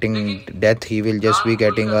after getting death he will just be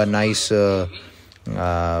getting a nice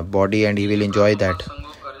body and he will enjoy that.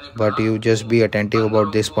 But you just be attentive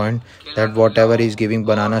about this point, that whatever he is giving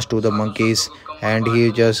bananas to the monkeys, and he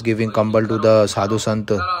is just giving kambal to the sadhu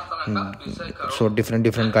sant, so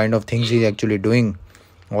different kind of things he is actually doing.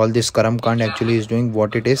 All this karam kand actually is doing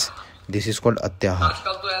what it is. This is called Atyahar.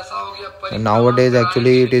 And nowadays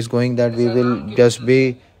actually it is going that we will just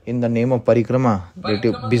be in the name of parikrama.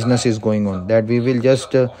 That business is going on. That we will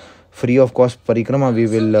just free of cost parikrama we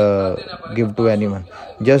will give to anyone.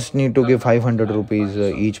 Just need to give 500 rupees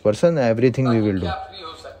each person. Everything we will do.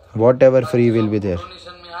 Whatever free will be there.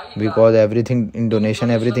 Because everything in donation,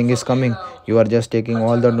 everything is coming. You are just taking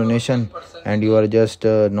all the donation and you are just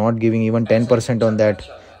not giving even 10% on that.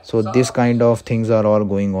 So this kind of things are all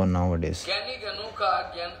going on nowadays.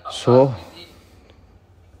 So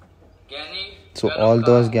all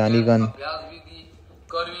those Jnanigan,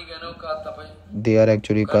 they are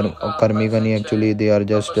actually Karmigani, actually they are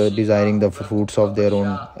just desiring the fruits of their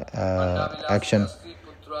own action.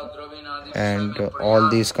 And all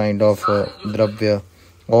these kind of dravya,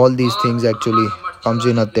 all these things actually comes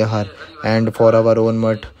in Atyahar. And for our own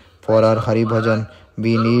mat, for our Hari Bhajan,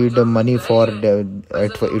 we need money for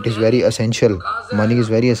it is very essential. Money is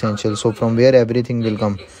very essential. So from where everything will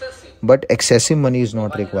come. But excessive money is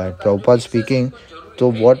not required. Prabhupada speaking, so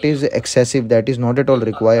what is excessive, that is not at all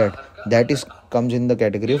required. That is comes in the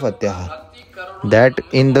category of Atyahar. That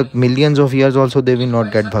in the millions of years also they will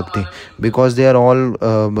not get bhakti, because they are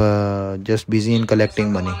all just busy in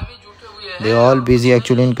collecting money. They are all busy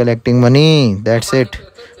actually in collecting money. That's it.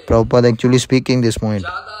 Prabhupada actually speaking this point.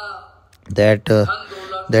 That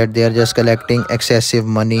they are just collecting excessive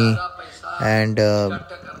money and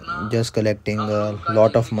just collecting a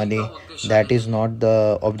lot of money. That is not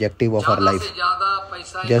the objective of our life.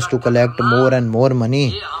 Just to collect more and more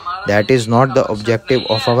money, that is not the objective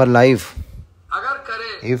of our life.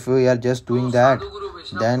 If we are just doing that,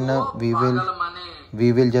 then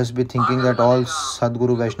we will just be thinking that all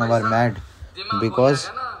Sadguru Vaishnava are mad, because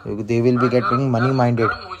they will be getting money minded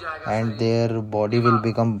and their body will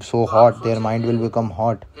become so hot, their mind will become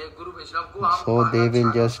hot. So they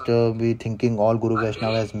will just be thinking all Guru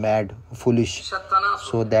Vaishnava is mad, foolish.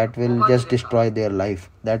 So that will just destroy their life.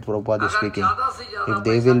 That Prabhupada is speaking. If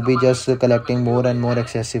they will be just collecting more and more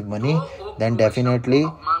excessive money, then definitely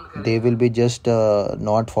they will be just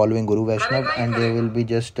not following Guru Vaishnava and they will be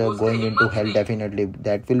just going into hell definitely.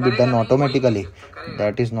 That will be done automatically.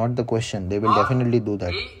 That is not the question. They will definitely do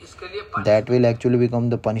that. That will actually become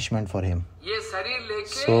the punishment for him.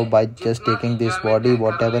 So by just taking this body,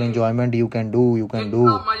 whatever enjoyment you can do, you can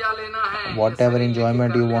do. Whatever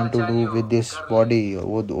enjoyment you want to do with this body,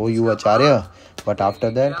 oh you Acharya. But after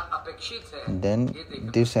that, then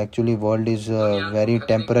this actually world is very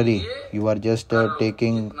temporary. You are just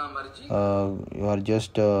taking, you are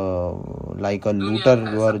just like a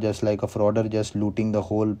looter, you are just like a frauder, just looting the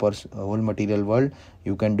whole material world.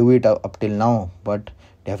 You can do it up till now, but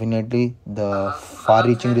definitely the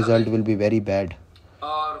far-reaching result will be very bad.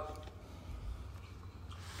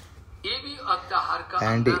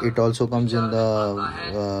 And it also comes in the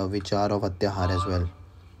vichar of Atyahar as well.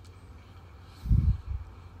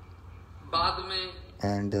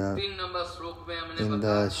 And in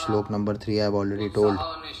the shlok number 3 I have already told.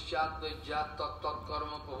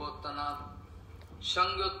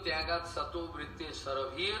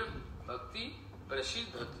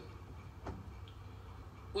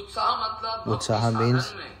 Utsaha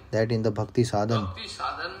means that in the bhakti sadhan,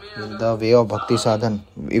 in the way of bhakti sadhan,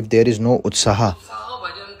 if there is no utsaha,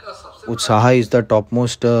 utsaha is the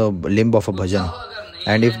topmost limb of a bhajan.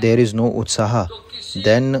 And if there is no utsaha,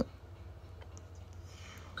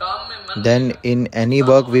 then in any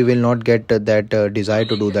work we will not get that desire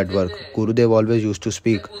to do that work. Gurudev always used to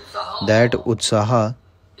speak that utsaha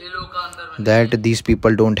that these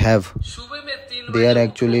people don't have. They are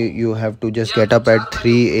actually, you have to just get up at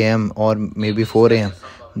 3 a.m. or maybe 4 a.m.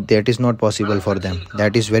 That is not possible for them.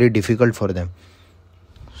 That is very difficult for them.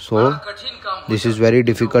 So this is very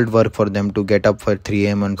difficult work for them to get up for 3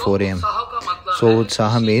 a.m. and 4 a.m. So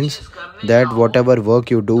utsaha means that whatever work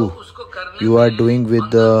you do, you are doing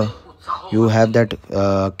with the, you have that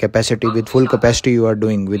capacity, with full capacity you are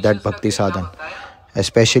doing with that bhakti sadhan.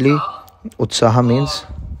 Especially utsaha means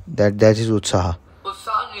that is utsaha.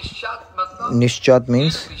 Nischat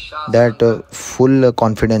means that full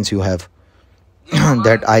confidence you have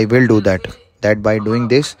that I will do that. That by doing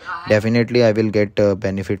this, definitely I will get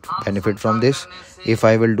benefit from this. If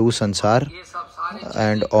I will do sansar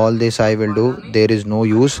and all this I will do, there is no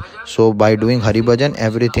use. So by doing Hari Bhajan,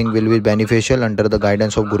 everything will be beneficial under the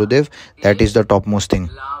guidance of Gurudev. That is the topmost thing.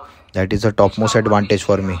 That is the topmost advantage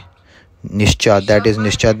for me. Nischat, that is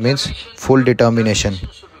Nischat means full determination.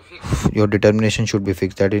 Your determination should be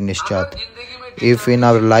fixed. That is Nischat. If in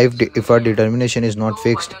our life, if our determination is not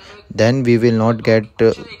fixed, then we will not get,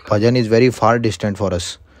 bhajan is very far distant for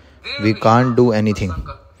us. We can't do anything.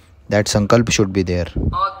 That sankalp should be there.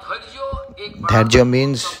 Dharja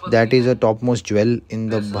means that is a topmost jewel in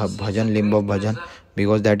the bhajan, limb of bhajan,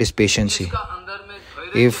 because that is patience.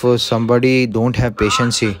 If somebody don't have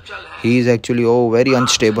patience, he is actually very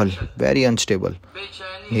unstable, very unstable.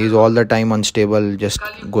 He is all the time unstable, just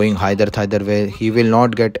going either way. He will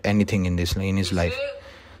not get anything in his life.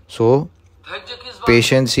 So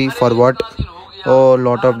patience for what? Oh,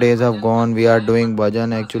 lot of days have gone. We are doing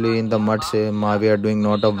bhajan actually in the mud. We are doing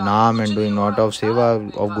lot of naam and doing lot of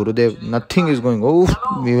seva of Gurudev. Nothing is going. Oh,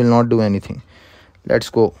 we will not do anything. Let's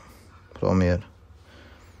go from here.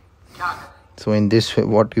 So in this way,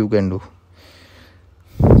 what you can do?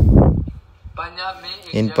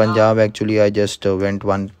 In Punjab, actually, I just went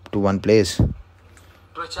to one place.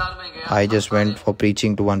 I just went for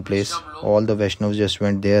preaching to one place. All the Vaishnavas just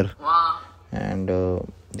went there. And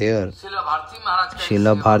there,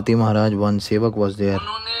 Srila Bharti Maharaj, one sevak was there.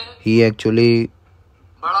 He actually,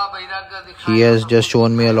 he has just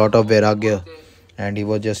shown me a lot of vairagya. And he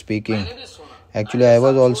was just speaking. Actually, I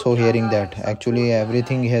was also hearing that. Actually,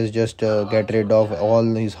 everything he has just get rid of, all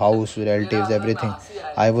his house, relatives, everything.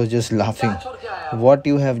 I was just laughing. What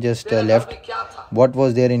you have just left? What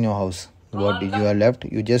was there in your house? What did you have left?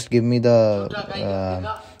 You just give me the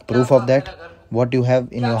proof of that. What you have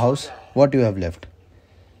in your house? What you have left?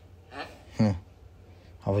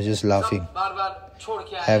 I was just laughing.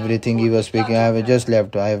 Everything he was speaking, I have just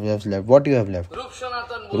left. What you have left?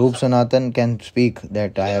 Roop Sanatan can speak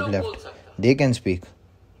that I have left. They can speak.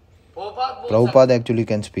 Prabhupada actually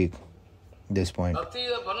can speak this point.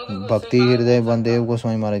 Bhakti Hriday Bandev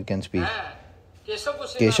Goswami Maharaj can speak.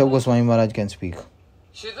 Keshav Goswami Maharaj can speak.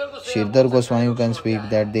 Sridhar Goswami can speak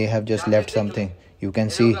that they have just left something. You can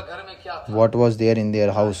see what was there in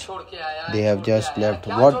their house. They have just left.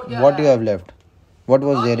 What you have left? What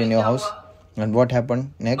was there in your house? And what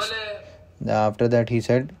happened next? After that he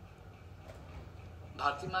said,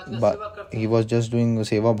 he was just doing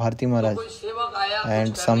Seva Bharti Maharaj.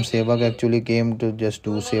 And some Sevak actually came to just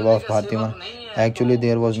do Seva of Bharti Maharaj. Actually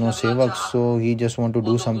there was no Sevak, so he just want to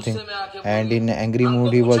do something. And in angry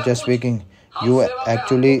mood he was just speaking. You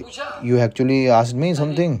actually asked me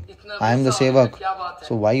something. I am the Sevak.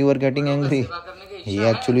 So why you are getting angry?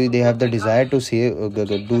 They have the desire to do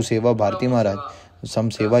Seva Bharti Maharaj.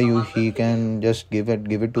 Some seva he can just give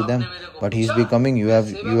it to them, but he is becoming. You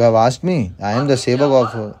have asked me. I am the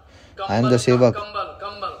sevak.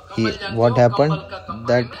 What happened?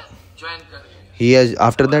 That he has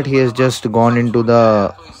just gone into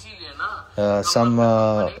the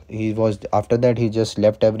he just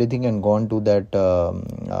left everything and gone to that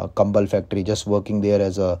Kambal factory, just working there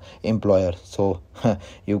as a employer. So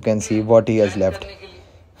you can see what he has left.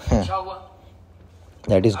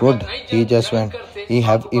 That is good. He just went.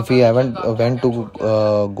 If he haven't went to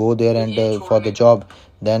go there and for the job,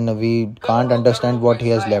 then we can't understand what he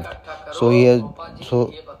has left. So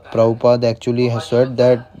Prabhupada actually has said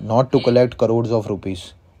that not to collect crores of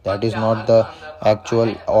rupees. That is not the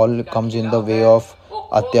actual. All comes in the way of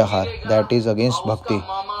atyahar. That is against bhakti.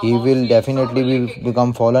 He will definitely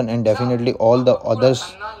become fallen, and definitely all the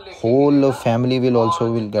others, whole family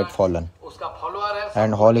will get fallen.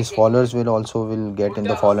 And all his followers will get in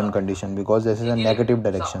the fallen condition, because this is a negative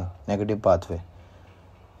direction, negative pathway.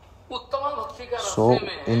 So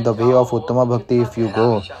in the way of Uttama Bhakti, if you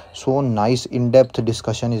go, so nice in-depth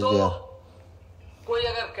discussion is there.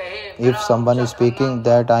 If someone is speaking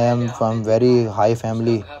that I am from very high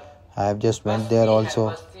family, I have just went there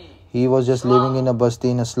also. He was just living in a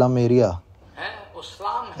basti, in a slum area.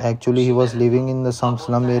 Actually he was living in some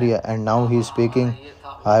slum area, and now he is speaking,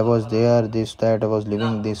 I was there, this, that, I was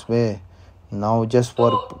living this way. Now just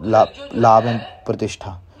for Labh and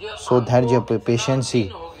Pratishtha. So there's a patience.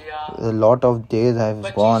 A lot of days I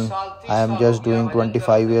have gone. I am just doing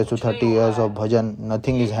 25 years to 30 years of bhajan.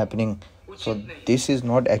 Nothing is happening. So this is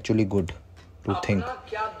not actually good to think.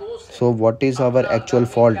 So what is our actual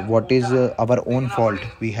fault? What is our own fault?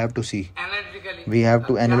 We have to see. We have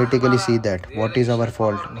to analytically see that. What is our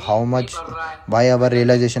fault? How much? Why our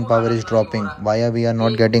realization power is dropping? Why we are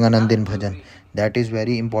not getting Anand in bhajan? That is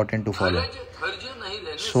very important to follow.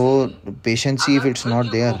 So patience, if it's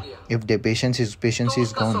not there, if the patience is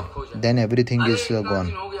gone, then everything is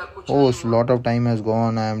gone. Oh, a lot of time has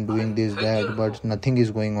gone, I am doing this, that, but nothing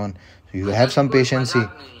is going on. So you have some patience.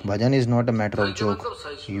 Bhajan is not a matter of joke.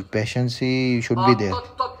 Patience should be there.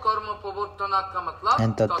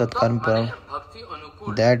 And tat karma,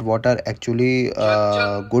 that what are actually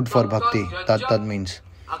good for bhakti. Tat means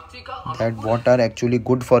that what are actually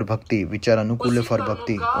good for bhakti, which are anukula for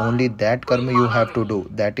bhakti, only that karma you have to do.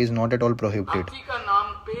 That is not at all prohibited.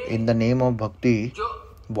 In the name of bhakti,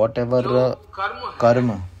 whatever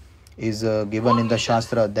karma is given in the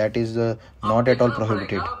shastra, that is not at all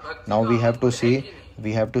prohibited. Now we have to see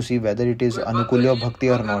whether it is anukulya bhakti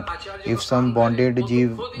or not. If some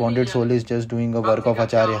bonded soul is just doing a work of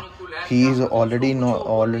acharya, he is already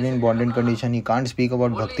in bonded condition. He can't speak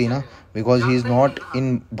about bhakti, because he is not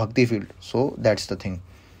in bhakti field. So that's the thing.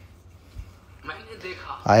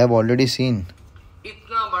 I have already seen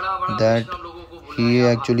that he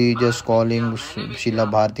actually just calling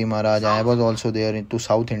Srila Bharti Maharaj. I was also there into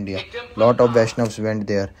South India. Lot of Vaishnavas went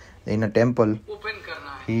there in a temple.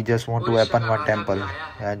 He just want to open one temple.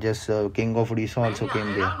 Just King of Odisha also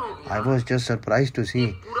came there. I was just surprised to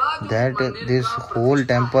see that this whole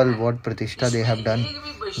temple, what Pratishtha they have done,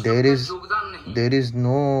 there is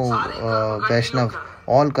no Vaishnav.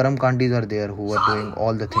 All Karamkandis are there who are doing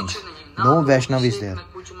all the things. No Vaishnav is there.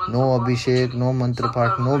 No Abhishek, no Mantra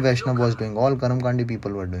Path, no Vaishnav was doing. All Karamkandi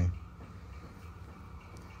people were doing.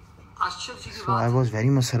 So I was very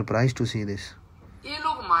much surprised to see this.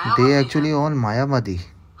 They actually all Mayavadi.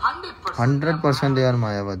 100% they are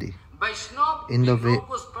Mayavadi. In the way,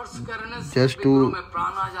 just to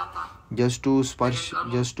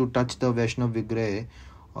touch the Vaishnav Vigraha,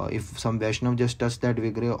 if some Vaishnav just touch that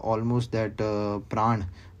Vigraha, almost that pran,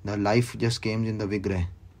 the life just came in the Vigraha.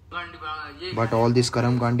 But all this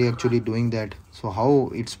Karam Kandi actually doing that. So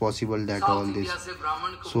how it's possible that all this?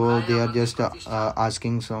 So they are just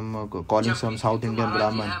asking some, calling some South Indian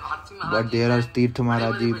Brahman. But there are Tirth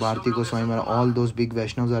Maharaji, Bharti Goswami Maharaj, all those big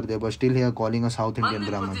Vaishnavas are there. But still he are calling a South Indian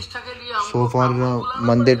Brahman. So for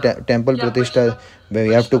Mandir temple Pratishtha, we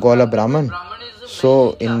have to call a Brahman.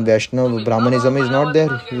 So in Vaishnav, Brahmanism is not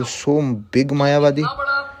there. You so big Mayavadi.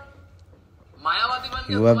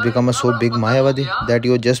 You have become a so big Mayavadi that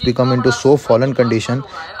you just become into so fallen condition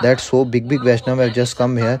that so big Vaishnava have just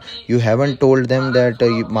come here. You haven't told them that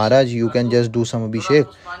Maharaj, you can just do some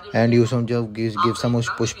Abhishek and you some just give some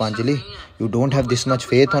Pushpanjali. You don't have this much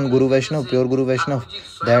faith on Guru Vaishnav, pure Guru Vaishnav,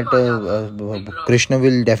 that Krishna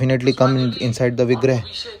will definitely come inside the Vigrah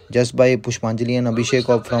just by Pushpanjali and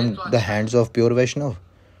Abhishek from the hands of pure Vaishnav.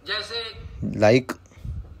 Like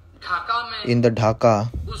in the Dhaka,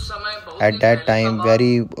 at that time,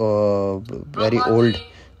 very old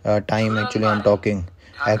time actually I'm talking.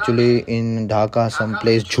 Actually in Dhaka, some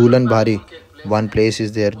place, Jhulan Bari, one place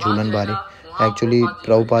is there, Jhulan Bari. Actually,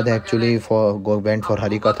 Prabhupada actually went for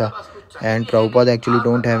Harikatha, and Prabhupada actually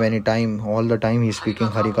don't have any time. All the time he's speaking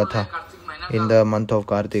Harikatha in the month of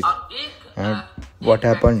Kartik. And what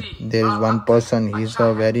happened? There is one person, he's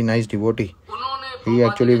a very nice devotee. He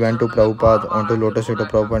actually went to Prabhupada, onto lotus feet of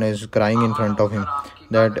Prabhupada, and is crying in front of him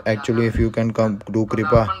that actually if you can come do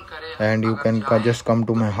Kripa and you can just come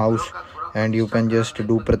to my house and you can just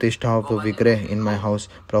do Pratishtha of the Vigrah in my house.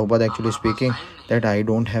 Prabhupada actually speaking that I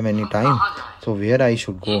don't have any time, so where I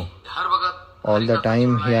should go? All the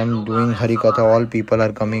time I am doing Harikatha, all people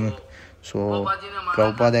are coming. So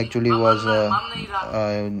Prabhupada actually was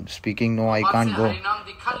speaking, no, I can't go.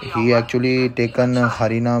 He actually taken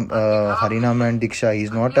Harinam and Diksha. He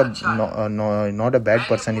is not a bad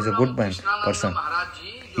person. He is a good person.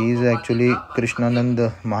 He is actually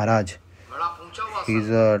Krishnanand Maharaj. He is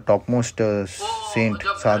a topmost saint,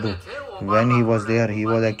 sadhu. When he was there, he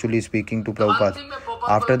was actually speaking to Prabhupada.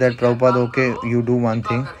 After that, Prabhupada, okay, you do one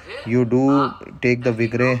thing. You do take the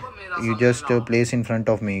Vigrah, you just place in front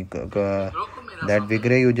of me. That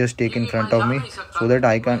Vigrah you just take in front of me, so that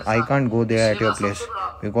I can't go there at your place,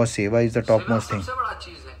 because Seva is the topmost thing.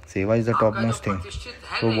 Seva is the topmost thing.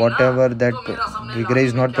 So whatever that Vigrah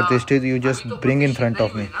is not Pratisthit, you just bring in front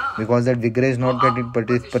of me, because that Vigrah is not getting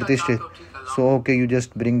Pratisthit. So okay, you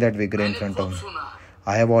just bring that Vigrah in front of me.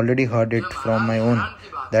 I have already heard it from my own,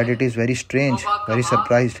 that it is very strange, very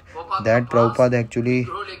surprised that Prabhupada actually,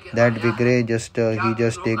 that Vigrah he just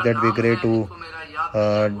take that Vigrah to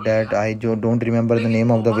that I don't remember the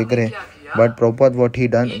name of the Vigrah, but Prabhupada what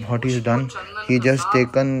he's done, he just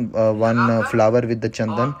taken one flower with the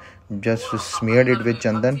chandan, just smeared it with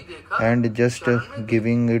chandan and just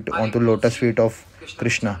giving it onto lotus feet of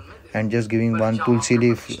Krishna, and just giving one tulsi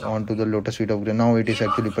leaf onto the lotus feet of Krishna. Now it is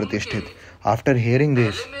actually Pratisthit. After hearing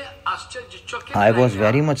this, I was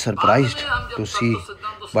very much surprised to see.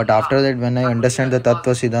 But after that, when I understand the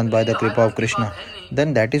Tattva Siddhant by the Kripa of Krishna,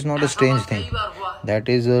 then that is not a strange thing. That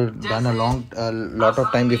is done a lot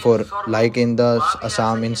of time before. Like in the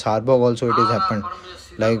Assam, in Sarbog also it has happened.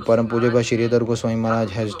 Like Param Puja by Sridhar Goswami Maharaj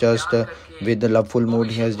has just, with the loveful mood,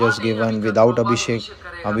 he has just given without Abhishek.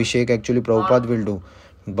 Abhishek actually Prabhupada will do.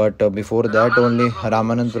 But before that only,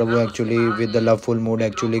 Ramanand Prabhu actually with the loveful mood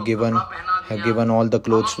actually have given all the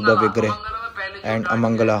clothes to the Vigrah. And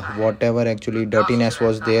Amangala, whatever actually dirtiness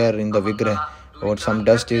was there in the Vigrah, or some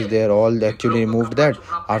dust is there, all actually removed that.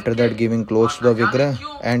 After that, giving clothes to the Vigrah.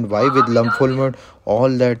 And why with loveful mood? All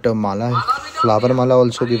that mala, flower mala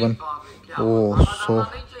also given. Oh, so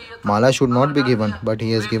mala should not be given, but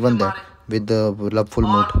he has given that with the loveful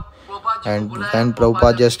mood. And when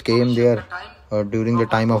Prabhupada just came there during the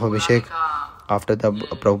time of Abhishek, after the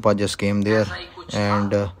Prabhupada just came there,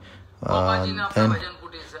 and then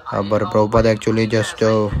but Prabhupada actually just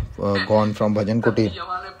gone from Bhajan Kutir.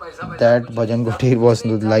 That Bhajan Kutir was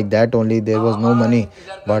like that only, there was no money,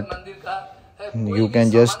 but you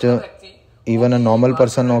can just even a normal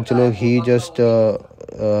person actually, he just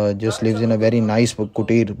lives in a very nice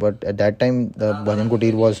kutir, but at that time the Bhajan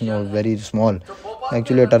Kutir was very small.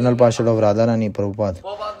 Actually eternal parcel of Radharani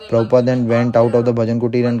Prabhupada then went out of the Bhajan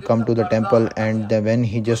Kutir and come to the temple, and when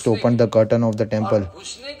he just opened the curtain of the temple,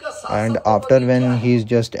 and after when he is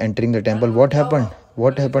just entering the temple, what happened?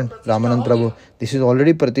 Ramanand Prabhu, this is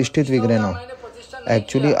already Pratisthit Vigrah now.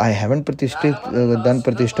 Actually I haven't done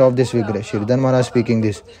Pratishtha of this Vigrah. Shridhar Maharaj speaking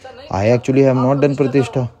this, I actually have not done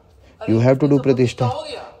Pratishtha. You have to do Pratishtha.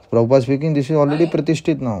 Prabhupada speaking, this is already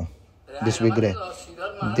Pratisthit now, this Vigrah.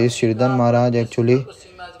 This Shridhar Maharaj actually,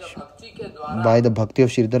 by the bhakti of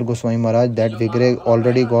Shridhar Goswami Maharaj, that Vigrah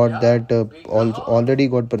already got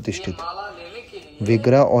Pratisthit.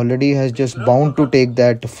 Vigraha already has just bound to take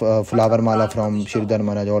that flower mala from Sridhar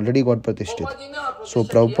Maharaj, already got Pratishthit. So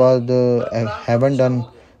Prabhupada haven't done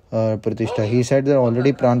Pratishtha. He said that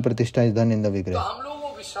already Pran Pratishtha is done in the Vigraha.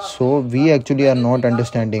 So we actually are not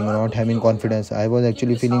understanding, not having confidence. I was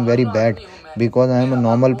actually feeling very bad because I am a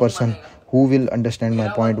normal person. Who will understand my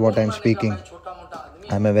point, what I am speaking?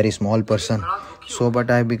 I am a very small person. So,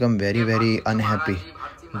 but I become very, very unhappy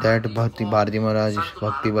that Bhakti Bharati Maharaj,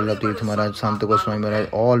 Bhakti Vallabh Tirth Maharaj, Sant Goswami Maharaj,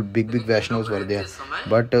 all big Vaishnavas were there.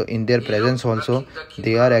 But in their presence also,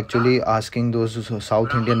 they are actually asking those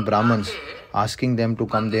South Indian Brahmins, asking them to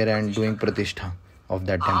come there and doing Pratishtha of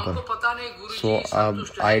that temple. So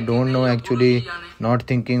I don't know, actually not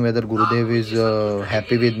thinking whether Gurudev is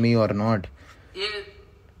happy with me or not.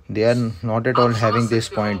 They are not at all having this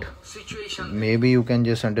point. Maybe you can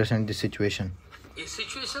just understand the situation.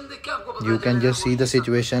 You can just see the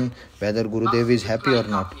situation whether Gurudev is happy or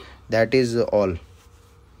not. That is all.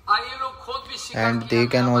 And they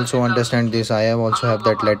can also understand this. I also have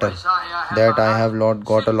that letter that I have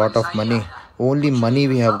got a lot of money. Only money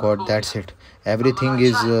we have got, that's it. Everything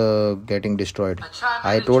is getting destroyed.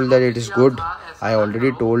 I told that it is good. I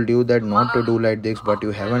already told you that not to do like this, but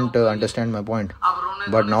you haven't understand my point.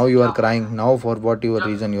 But now you are crying. Now for what your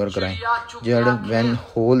reason you are crying? When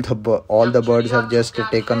all the birds have just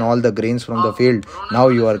taken all the grains from the field, now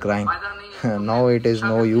you are crying. Now it is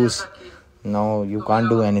no use. Now you can't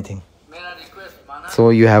do anything. So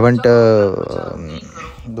you haven't,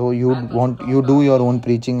 though you do your own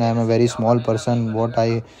preaching. I am a very small person. What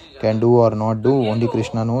I can do or not do, only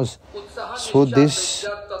Krishna knows. So this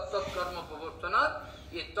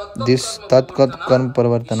Tat Kat Karma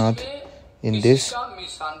Parvartanat, in this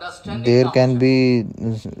there can be,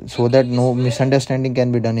 so that no misunderstanding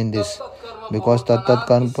can be done in this, because Tat Tat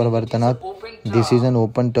Karma Parvartanat, this is an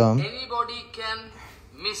open term. Anybody can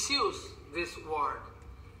misuse this word.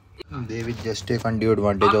 They will just take undue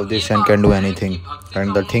advantage of this and can do anything.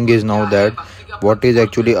 And the thing is now that what is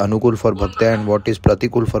actually Anukul for Bhakta and what is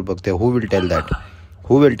Pratikul for Bhakta, who will tell that?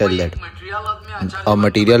 Who will tell that? A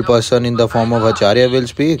material person in the form of Acharya will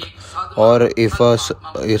speak, or if a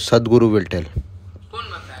Sadguru will tell?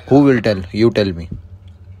 Who will tell? You tell me.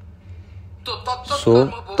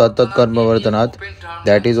 So, Tat Tat Karma Vartanat,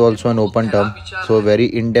 that is also an open term. So, very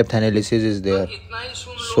in-depth analysis is there.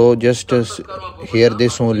 So, just hear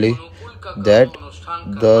this only, that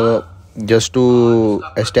just to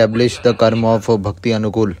establish the karma of Bhakti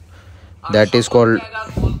Anukul, that is called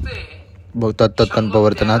Tat Tat Karma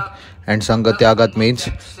Vartanat. And Sangha Tyagat means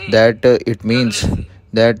that it means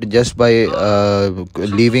that just by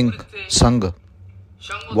leaving Sangha,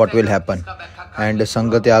 what will happen? And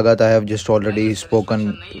Sangha Tyagat I have just already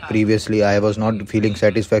spoken previously. I was not feeling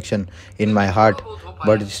satisfaction in my heart,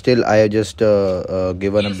 but still I have just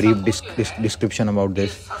given a brief description about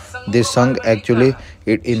this. This Sang actually,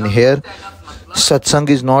 in here, Satsang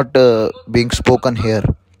is not being spoken here.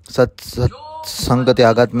 Sangha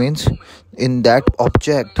Tyagat means in that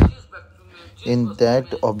object,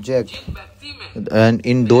 and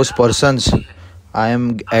in those persons, I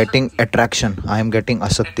am getting attraction, I am getting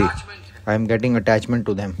asakti, I am getting attachment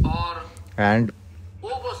to them. And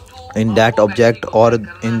in that object or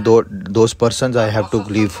in those persons I have to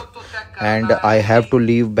leave. And I have to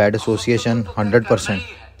leave bad association 100%.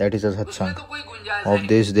 That is a satsang. Of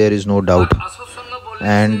this there is no doubt.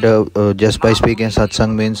 And just by speaking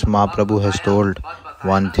satsang means Mahaprabhu has told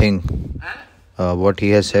one thing. What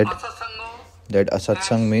he has said, that a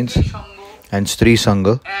satsang means, and Stri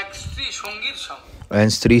Sangha, and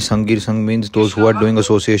Stri Sangir Sang means those who are doing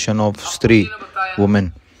association of Stri,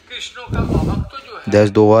 women.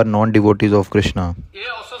 Those who are non-devotees of Krishna,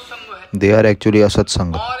 they are actually a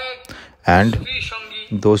satsanga. And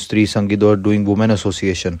those Stri Sangi, those doing women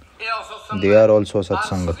association, they are also a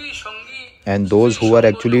satsanga. And those who are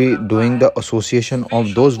actually doing the association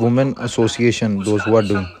of those women association, those who are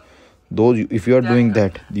doing, if you are doing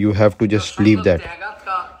that, you have to just leave that.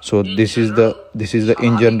 So this is the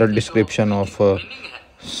in general description of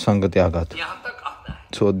Sangha Tyagat.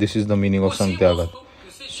 So this is the meaning of Sangha Tyagat.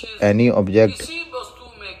 Any object,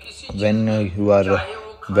 when you are,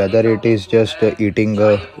 whether it is just eating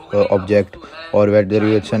object, or whether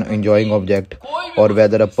it's an enjoying object, or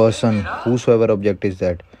whether a person, whosoever object is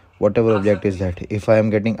that, whatever object is that, if I am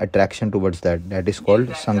getting attraction towards that, that is called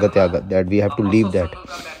Sangha Tyagat, that we have to leave that.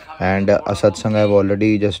 And a satsang I have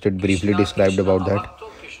already just briefly described about that.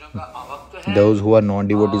 Those who are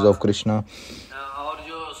non-devotees of Krishna,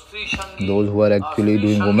 those who are actually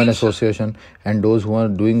doing women association, and those who are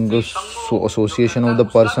doing the association of the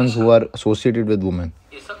persons who are associated with women,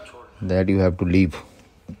 that you have to leave.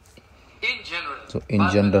 So in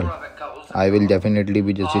general, I will definitely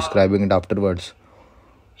be just describing it afterwards.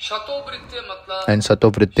 And Sato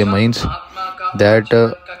Vritti means that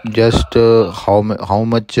how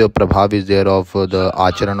much prabhav is there of the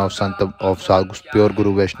acharan of pure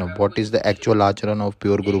Guru Vaishnav. What is the actual acharan of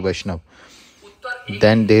pure Guru Vaishnav?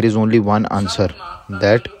 Then there is only one answer,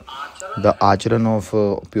 that the acharan of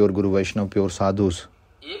pure Guru Vaishnav, pure sadhus,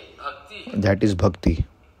 that is bhakti.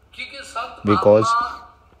 Because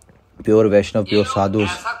pure Vaishnav, pure sadhus,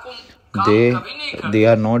 they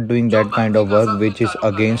are not doing that kind of work which is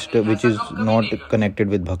not connected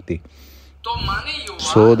with bhakti.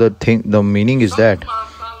 So the meaning is that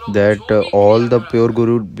all the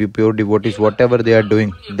pure devotees, whatever they are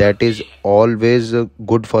doing, that is always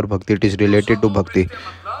good for bhakti. It is related to bhakti.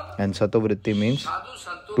 And Sato Vritti means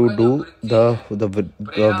to do the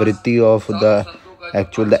vritti of the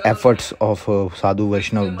efforts of sadhu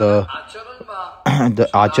Vaishnav, the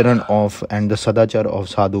acharan of and the sadachar of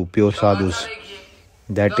sadhu, pure sadhus.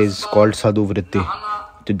 That is called sadhu vritti.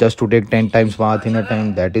 Just to take 10 times bath in a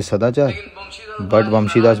time, that is sadachar. But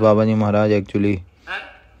Vamshidas Babaji Maharaj actually,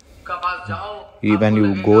 when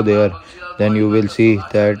you go there, then you will see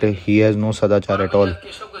that he has no sadachar at all.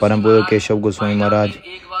 Parampuja Keshav Goswami Maharaj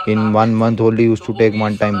in 1 month only used to take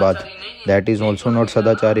 1 time bath. That is also not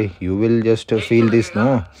sadachari. You will just feel this,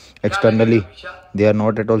 no? Externally, they are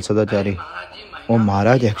not at all sadachari. Oh,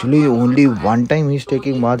 Maharaj, actually only 1 time he is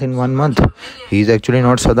taking bath in 1 month. He is actually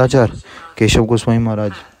not sadachar. Keshav Goswami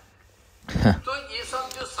Maharaj.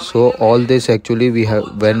 So all this actually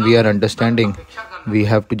when we are understanding, we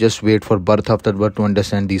have to just wait for birth after birth to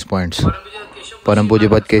understand these points. Param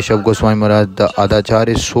Pujapat Keshav Goswami Maharaj, the adachar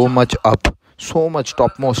is so much up, so much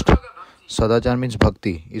topmost. Sadachar means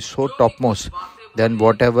bhakti, is so topmost. Then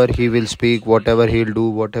whatever he will speak, whatever he'll do,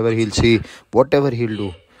 whatever he'll see, whatever he'll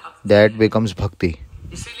do, that becomes bhakti.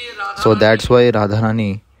 So that's why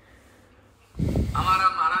Radharani,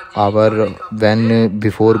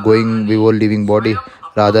 before leaving body,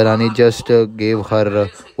 Radharani just gave her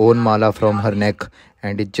own mala from her neck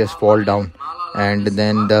and it just fall down. And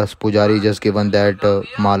then the pujari just given that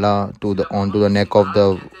mala onto the neck of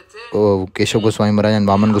the Keshav Goswami Maharaj, and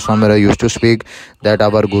Vaman Goswami Maharaj used to speak that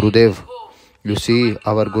our Gurudev, you see,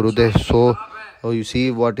 our Gurudev, so you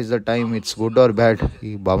see what is the time, it's good or bad.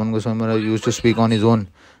 Vaman Goswami Maharaj used to speak on his own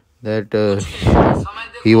that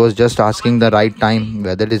he was just asking the right time,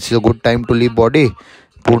 whether it's a good time to leave body.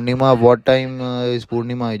 Purnima, what time is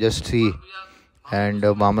Purnima? You just see. And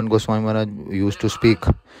Vaman Goswami Maharaj used to speak,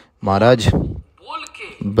 Maharaj,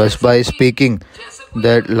 just by speaking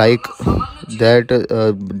that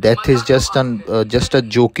death is just a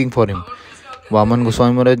joking for him. Vaman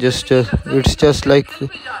Goswami Maharaj it's just like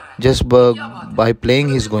by playing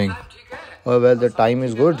he's going. Oh well, the time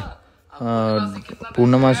is good.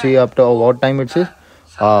 Purnamasi after what time it is?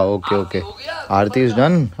 Okay. Aarti is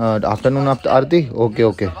done. Afternoon after Aarti?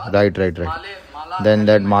 Okay. Right. Then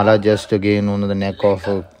that mala just again on the neck of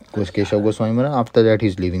Keshav Goswami Maharaj. After that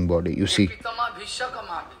he's leaving body. You see,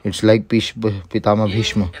 it's like Pitama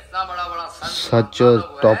Bhishma. Such a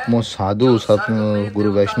topmost sadhu,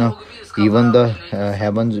 Guru Vaishnava. Even the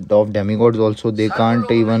heavens of demigods also, they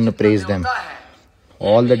can't even praise them.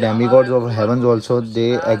 All the demigods of heavens also,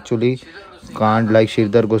 they actually can't, like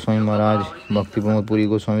Sridhar Goswami Maharaj, Bhakti Pramod Puri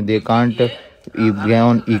Goswami, they can't be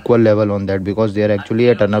on equal level on that, because they are actually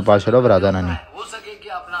eternal parshad of Radharani.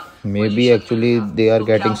 Maybe actually they are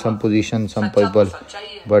getting some position, some people,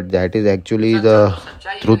 but that is actually the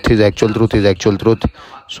truth is actual truth.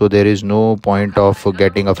 So there is no point of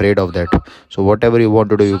getting afraid of that. So whatever you want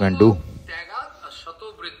to do, you can do.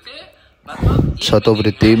 Sato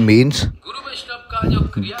Vritti means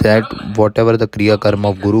that whatever the Kriya Karma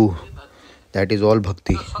of Guru, that is all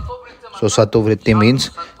bhakti. So Sato Vritti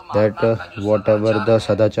means that whatever the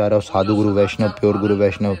Sadachar of Sadhu Guru Vaishnav, pure Guru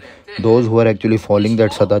Vaishnav, those who are actually following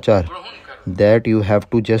that Sadachar, that you have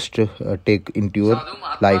to just take into your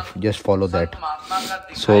life, just follow that.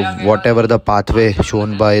 So whatever the pathway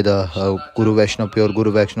shown by the Guru Vaishnav, pure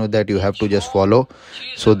Guru Vaishnav, that you have to just follow.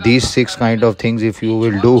 So these 6 kind of things if you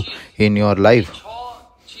will do in your life,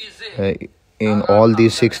 in all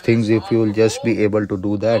these 6 things, if you will just be able to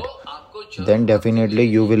do that, then definitely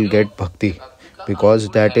you will get bhakti, because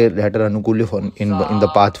that are anukuli in the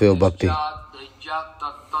pathway of bhakti.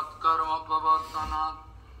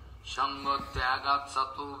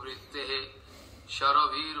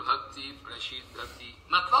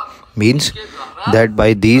 Means that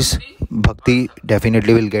by these, bhakti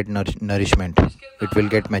definitely will get nourishment. It will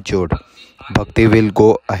get matured. Bhakti will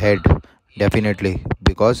go ahead, definitely,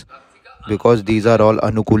 because these are all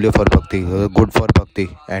anukulya for bhakti, good for bhakti.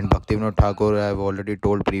 And Bhaktivinoda Thakur, I have already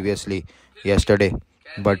told previously, yesterday,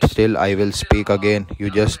 but still I will speak again. You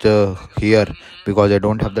just hear, because I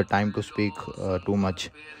don't have the time to speak too much.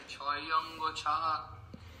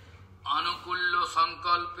 अनुकूल्य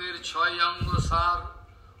संकल्पेर छय अंग सार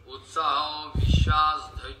उत्साह विश्वास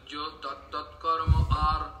धैर्य तत्तत्कर्म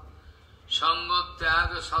are संग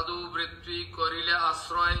त्याग साधु वृत्ति करिले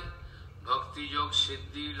आश्रय भक्ति योग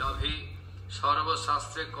सिद्धि लभे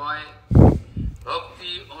सर्वशास्त्रे कय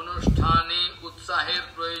भक्ति अनुष्ठाने उत्साहेर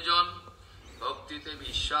प्रयोजन भक्तिते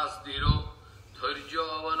विश्वास दृढ़ धैर्य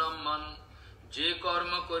अवलम्बन जे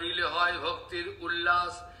कर्म करिले हय भक्तिर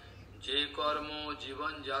उल्लास जे कर्म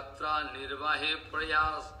जीवन यात्रा निर्वाहे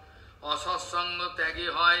प्रयास असत्संग त्यागे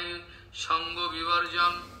हय संग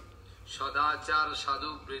विवर्जन सदाचार साधु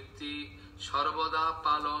वृत्ति सर्वदा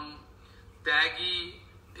पालन त्यागी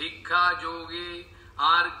भिक्षा जोगे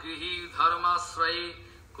आर गृही धर्माश्रय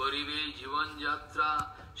करिबे जीवन यात्रा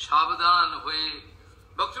सावधान हुए.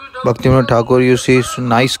 Bhaktivinoda Thakur, you see,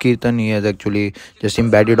 nice kirtan. He has actually just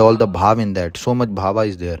embedded all the bhav in that. So much bhava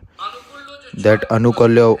is there. That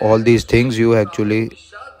anukalya, all these things,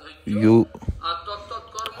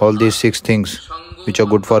 all these 6 things which are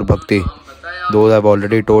good for bhakti, those I've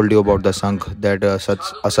already told you about the Sangh, that a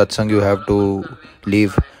satsang you have to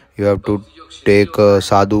leave, you have to take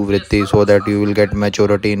sadhu vritti so that you will get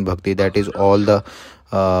maturity in bhakti. That is all the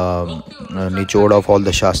nichod of all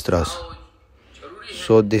the shastras.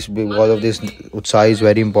 So this, because of this, utsaha is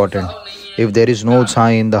very important. If there is no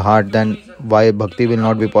utsaha in the heart, then why bhakti will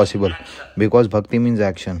not be possible? Because bhakti means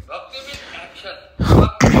action.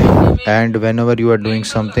 And whenever you are doing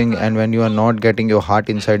something and when you are not getting your heart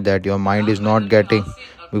inside that, your mind is not getting,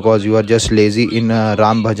 because you are just lazy in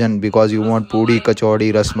Ram Bhajan, because you want puri,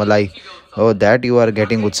 kachori, rasmalai, that you are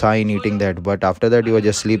getting utsaha in eating that. But after that you are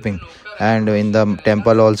just sleeping. And in the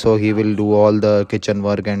temple also he will do all the kitchen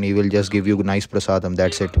work and he will just give you nice prasadam.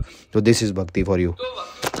 That's it. So this is bhakti for you.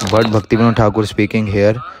 But Bhaktivinoda Thakur speaking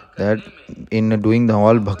here, that in doing the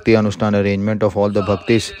whole bhakti anushthan arrangement of all the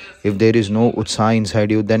bhaktis, if there is no utsaha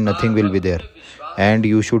inside you, then nothing will be there. And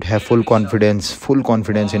you should have full confidence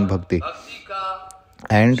in bhakti.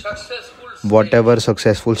 And whatever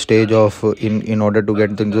successful stage of, in order to get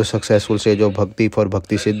into the successful stage of bhakti, for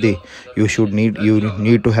bhakti siddhi, you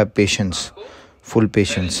need to have patience, full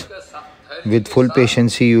patience. With full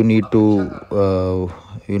patience you need to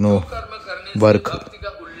work.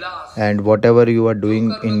 And whatever you are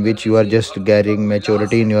doing in which you are just getting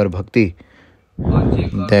maturity in your bhakti,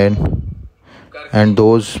 then, and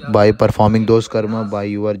those, by performing those karma, by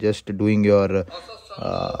you are just doing your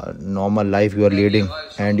normal life you are leading,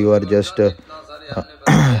 and you are just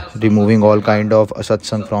removing all kind of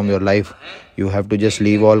satsang from your life. You have to just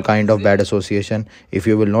leave all kind of bad association. If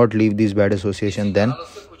you will not leave these bad association, then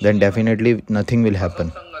definitely nothing will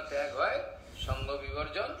happen.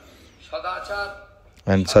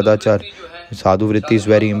 And sadachar, sadhu vritti is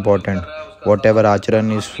very important. Whatever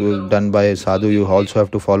acharan is done by sadhu, you also have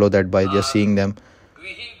to follow that by just seeing them.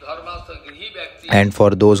 And for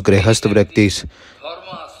those grihastha vrittis,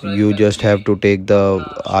 you just have to take the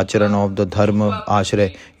acharan of the dharma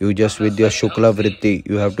ashray. You just, with your shukla vritti,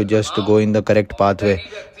 you have to just go in the correct pathway.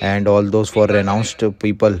 And all those for renounced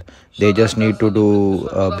people, they just need to do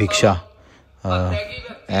bhiksha.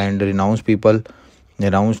 And renounced people,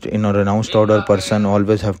 in a renounced order person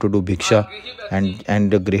always have to do bhiksha. And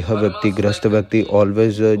the grihastha vyakti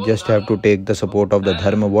always just have to take the support of the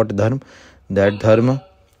dharma. What dharma? That dharma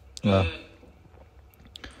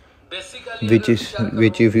which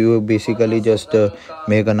if you basically just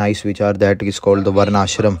make a nice vichar, that is called the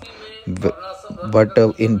varnashram. But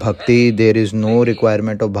in bhakti there is no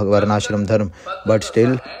requirement of varnashram dharma, but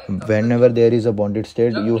still whenever there is a bonded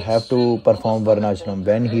state, you have to perform varnashram.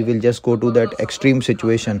 When he will just go to that extreme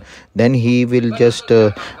situation, then he will just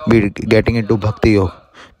be getting into bhakti yoga,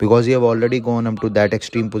 because he have already gone up to that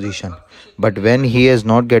extreme position. But when he is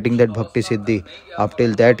not getting that bhakti siddhi, up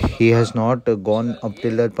till that he has not gone up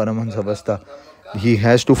till that paramhans avastha, he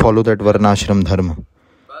has to follow that varnashram dharma.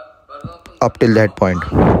 Up till that point,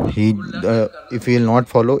 if he will not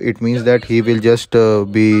follow, it means that he will just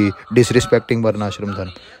be disrespecting varnashram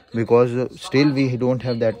dharma, because still we don't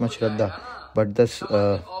have that much shraddha. But this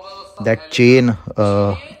that chain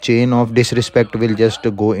of disrespect will just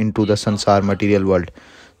go into the sansar material world.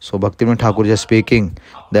 So Bhaktivinoda Thakur is speaking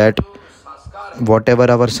that whatever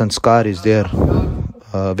our sanskar is there,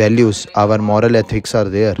 values, our moral ethics are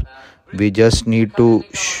there. We just need to,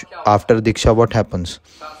 after Diksha, what happens?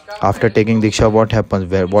 After taking Diksha, what happens?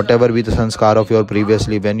 Whatever be the sanskar of your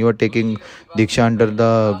previously, when you are taking Diksha under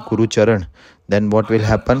the Guru Charan, then what will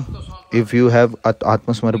happen? If you have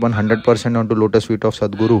Atma Smarpan 100% onto lotus feet of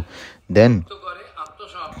Sadguru, then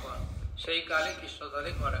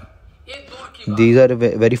These are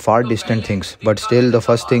very far distant things, but still the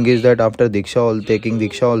first thing is that after taking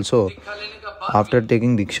diksha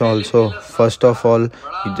also, first of all,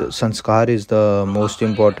 sanskar is the most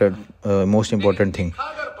important thing.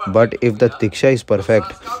 But if the diksha is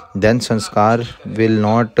perfect, then sanskar will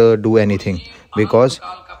not do anything, because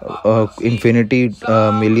infinity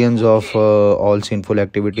millions of all sinful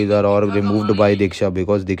activities are all removed by diksha,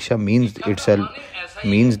 because diksha means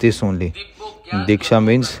this only. Diksha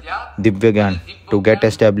means Divya Gyan, to get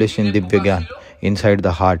established in Divya Gyan inside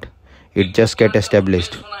the heart. It just gets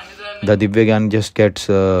established. The Divya Gyan just gets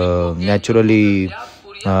naturally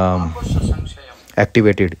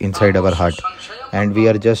activated inside our heart. And we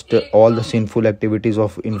are just all the sinful activities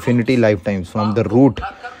of infinity lifetimes from the root,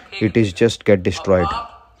 it is just get destroyed.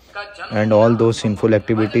 And all those sinful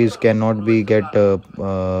activities cannot get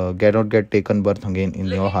taken birth again in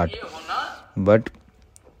your heart. But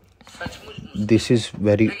this is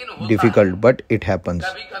very difficult, but it happens.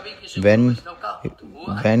 When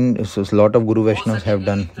a lot of Guru Vaishnavas have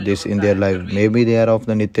done this in their life, maybe they are of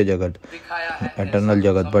the Nitya Jagat, eternal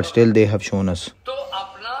Jagat, but still they have shown us.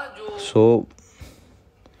 So,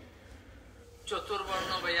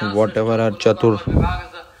 whatever our Chatur,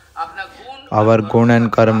 our gun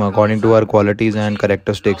and karma, according to our qualities and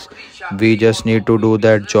characteristics, we just need to do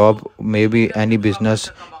that job. Maybe any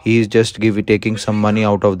business, he is just taking some money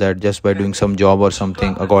out of that just by doing some job or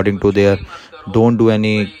something according to their. Don't do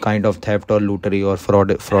any kind of theft or lootery or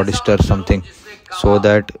fraudster or something, so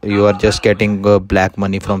that you are just getting black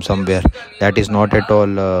money from somewhere. That is not at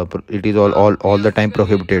all. It is all the time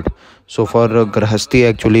prohibited. So for Grahasti,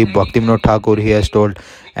 actually, Bhaktivinoda Thakur, he has told,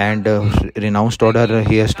 and renounced order,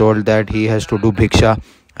 he has told that he has to do bhiksha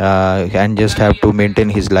and just have to maintain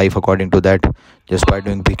his life according to that, just by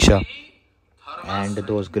doing bhiksha. And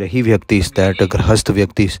those Grahi Vyaktis, that Grahast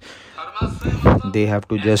Vyaktis, they have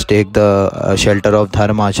to just take the shelter of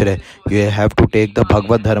Dharma Ashray. You have to take the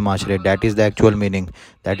Bhagavad Dharma Ashray. That is the actual meaning.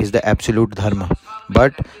 That is the absolute Dharma.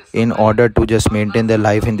 But in order to just maintain their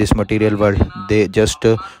life in this material world, they just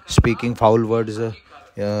speaking foul words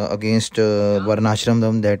against Varnashram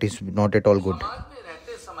Dham, that is not at all good.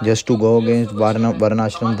 Just to go against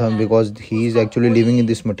Varnashram Dham, because he is actually living in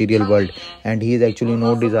this material world and he is actually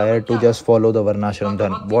no desire to just follow the Varnashram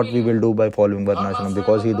Dham. What we will do by following Varnashram,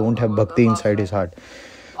 because he don't have bhakti inside his heart.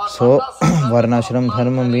 So Varnashram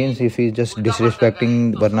Dharma means if he is just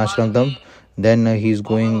disrespecting Varnashram Dham, then he is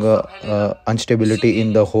going instability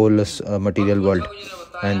in the whole material world.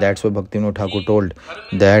 And that's what Bhaktivinoda Thakur told,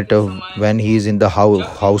 that when he is in the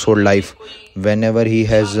household life, whenever he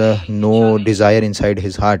has no desire inside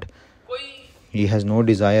his heart, he has no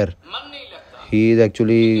desire. He is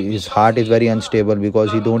actually, his heart is very unstable,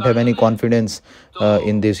 because he don't have any confidence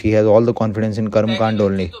in this. He has all the confidence in Karma Kand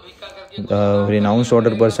only. Renounced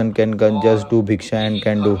order person can just do bhiksha and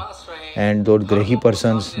can do. And those Grahi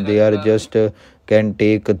persons, they are just can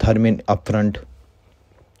take dharma upfront.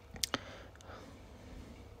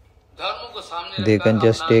 They can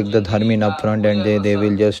just take the dharma up front, and they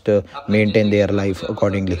will just maintain their life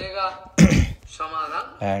accordingly.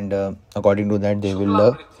 And according to that, they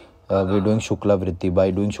will be doing Shukla Vritti.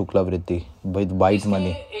 By doing Shukla Vritti, with white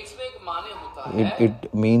money,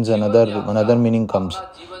 it means another meaning comes,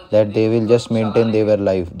 that they will just maintain their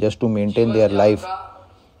life. Just to maintain their life,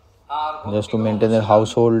 just to maintain their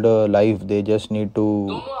household life, they just need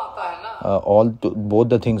to both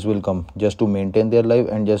the things will come, just to maintain their life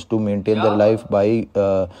and just to maintain their life by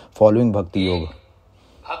following Bhakti Yoga.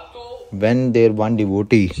 When their one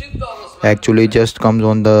devotee actually just comes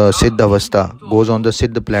on the Siddha Avastha, goes on the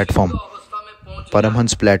Siddha platform,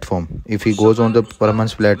 Paramhans platform, if he goes on the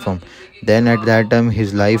Paramhans platform, then at that time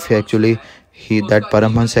his life actually, that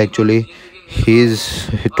Paramhans actually, he is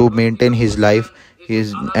to maintain his life,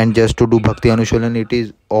 and just to do Bhakti Anushulan, it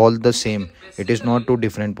is all the same. It is not two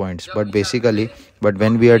different points. But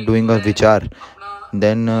when we are doing a vichar,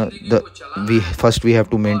 then we have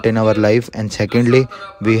to maintain our life, and secondly,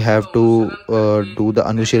 we have to do the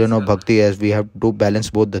Anushilan of Bhakti, as we have to balance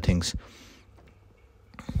both the things.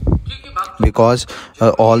 Because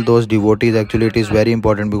all those devotees, actually it is very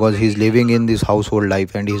important, because he is living in this household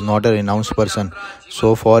life and he is not a renounced person.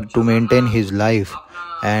 So to maintain his life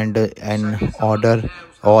and order,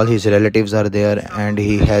 all his relatives are there and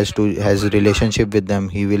he has a relationship with them,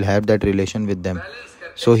 he will have that relation with them.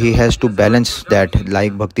 So he has to balance that,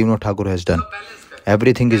 like Bhaktivinoda Thakur has done.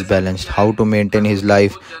 Everything is balanced, how to maintain his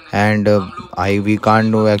life, and we can't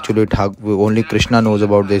know actually. Only Krishna knows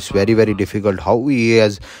about this. Very, very difficult how he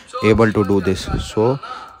is able to do this. So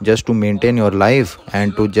just to maintain your life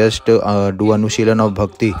and to just do Anushilan of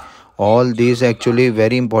Bhakti, All these actually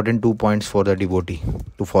very important 2 points for the devotee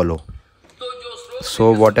to follow.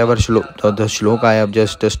 So whatever the shloka I have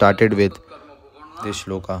just started with, this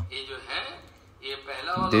shloka,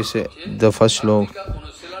 this the first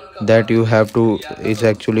shloka that you have to is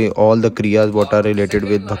actually all the kriyas what are related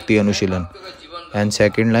with bhakti anushilan, and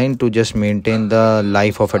second line to just maintain the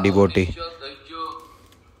life of a devotee,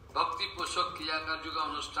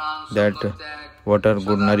 that what are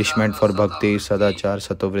good nourishment for bhakti, sadachar,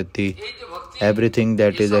 satovritti, everything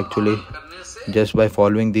that is actually just by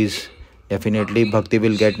following these, definitely bhakti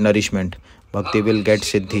will get nourishment, bhakti will get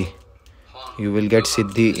siddhi, you will get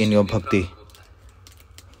siddhi in your bhakti.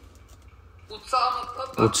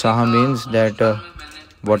 Utsaha means that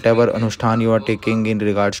whatever anushthan you are taking in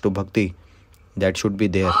regards to bhakti, that should be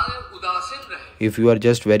there. If you are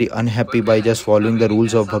just very unhappy by just following the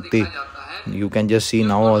rules of bhakti, you can just see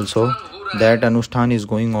now also that anushthan is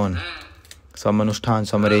going on. Some anushthan,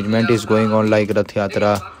 some arrangement is going on like Rath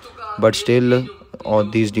Yatra, but still all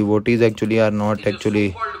these devotees actually are not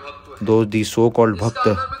actually these so-called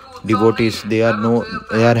bhakta devotees. They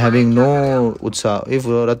are having no utsaha. If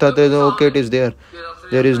Rath Yatra is okay, it is there.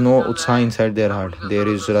 There is no utsaha inside their heart. There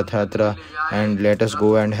is Rath Yatra and let us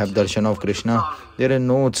go and have darshan of Krishna. There is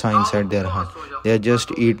no utsaha inside their heart. They are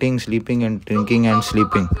just eating, sleeping and drinking and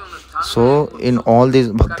sleeping. So in all this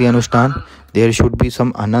bhakti anushthan, there should be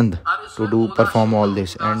some anand to perform all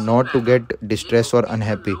this and not to get distressed or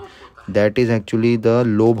unhappy. That is actually the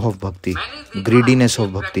lobh of bhakti, greediness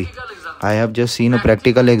of bhakti. I have just seen a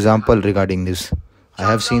practical example regarding this. I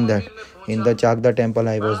have seen that in the Chakda temple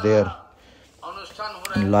I was there.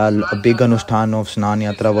 A big anushthan of Snan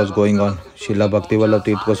Yatra was going on. Srila Bhakti Vallabh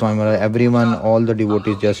Tirth Goswami Maharaj, everyone, all the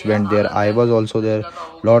devotees just went there. I was also there.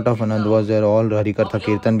 Lot of Anand was there. All Harikatha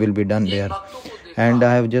Kirtan will be done there. And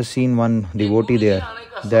I have just seen one devotee there,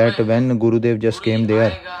 that when Gurudev just came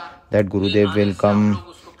there, that Gurudev will come.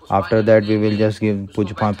 After that we will just give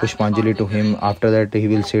Pushpanjali to him. After that he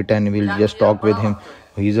will sit and we will just talk with him.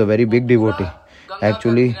 He is a very big devotee.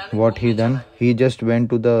 Actually what he done, he just went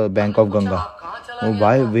to the bank of Ganga.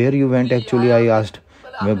 Where you went actually, I asked.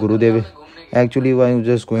 Where Gurudev, actually I was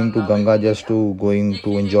just going to Ganga, just to going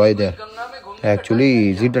to enjoy there. Actually,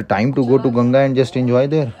 is it a time to go to Ganga and just enjoy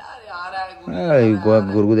there?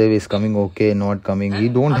 Gurudev is coming, okay, not coming. He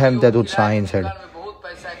don't have that utsaha inside.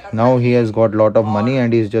 Now he has got lot of money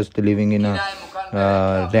and he is just living in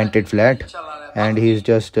a rented flat, and he is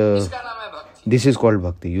just this is called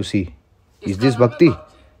bhakti. You see, is this bhakti?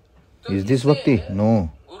 Is this bhakti?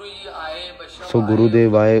 No. So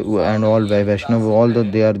Gurudev and all Vaishnava, all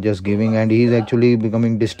that they are just giving, and he is actually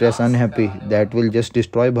becoming distressed, unhappy. That will just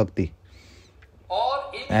destroy bhakti.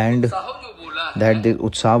 And that the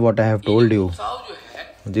utsaha what I have told you,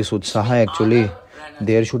 this utsaha actually,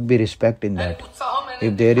 there should be respect in that.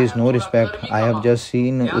 If there is no respect, I have just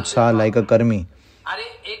seen utsaha like a karmi.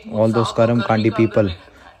 All those karam kandi people.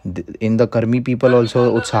 In the karmi people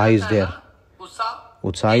also utsaha is there.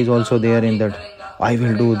 Utsaha is also there in that. I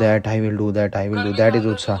will do that, I will do that, I will do that is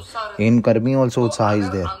utsaha. In karmi also utsaha is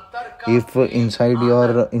there. If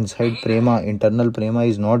inside prema, internal prema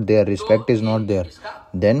is not there, respect is not there,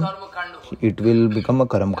 then it will become a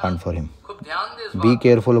karam kand for him. Be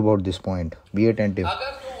careful about this point. Be attentive.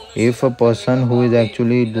 If a person who is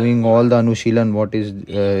actually doing all the anushilan, what is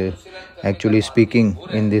actually speaking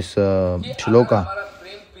in this shloka,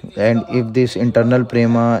 and if this internal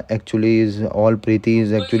prema actually is all priti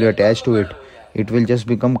is actually attached to it, it will just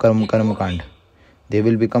become karma kand. They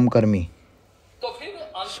will become karmi.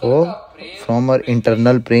 So from our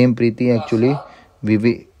internal prem priti actually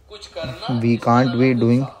we can't be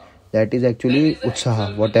doing. That is actually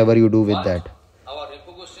utsaha, whatever you do with that.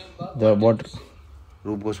 What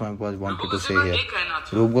Rup Goswami wanted to say here.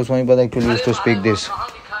 Rup Goswami actually used to speak this.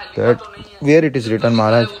 That where it is written,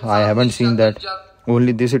 Maharaj, I haven't seen that.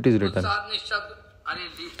 Only this it is written.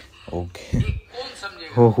 Okay.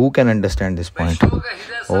 Who can understand this point?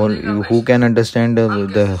 Or who can understand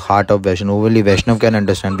the heart of Vaishnav? Only Vaishnav can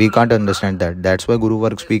understand. We can't understand that. That's why Guru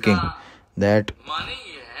Varg speaking. That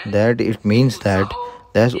it means that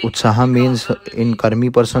utsaha means in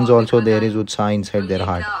karmi persons also there is utsaha inside their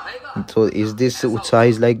heart. So is this utsaha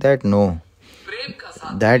is like that? No.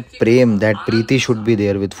 That prem, that priti should be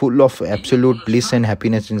there with full of absolute bliss and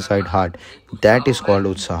happiness inside heart. That is called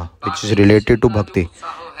utsaha, which is related to bhakti.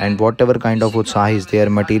 And whatever kind of utsaha is there,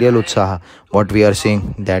 material utsaha, what we are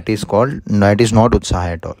saying, that is not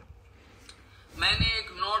utsaha at all.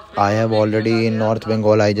 I have already in North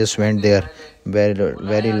Bengal, I just went there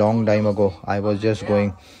very long time ago. I was just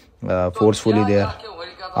going forcefully there.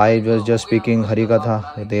 I was just speaking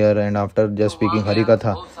Harikatha there, and after just speaking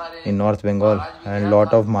Harikatha in North Bengal, and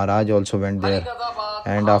lot of Maharaj also went there.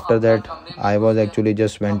 And after that, I was actually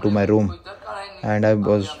just went to my room, and I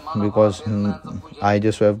was, because I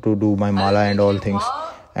just have to do my mala and all things.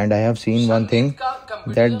 And I have seen one thing,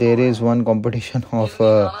 that there is one competition of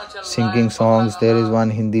singing songs. There is one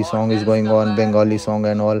Hindi song is going on, Bengali song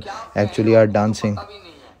and all actually are dancing.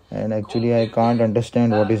 And actually I can't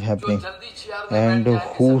understand what is happening. And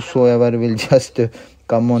whosoever will just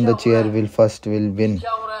come on the chair will win.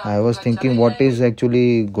 I was thinking what is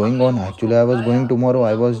actually going on. Actually I was going tomorrow.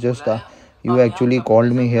 I was just you actually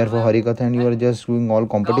called me here for Harikatha, and you are just doing all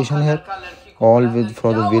competition here, all with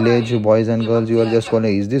for the village boys and girls. You are just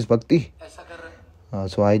calling, is this bhakti?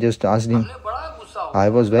 So I just asked him. I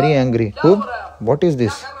was very angry. Who? What is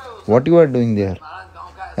this? What you are doing there?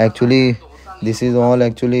 Actually, this is all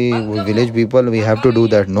actually village people. We have to do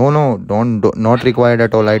that. No, not required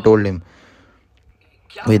at all. I told him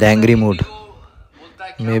with angry mood.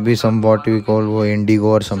 Maybe some what we call indigo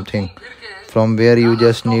or something. From where you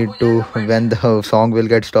just need to, when the song will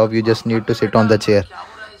get stopped, you just need to sit on the chair.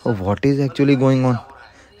 Oh, what is actually going on?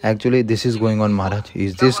 Actually, this is going on, Maharaj.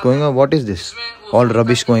 Is this going on? What is this? All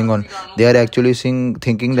rubbish going on. They are actually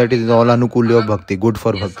thinking that it is all anukulya of bhakti, good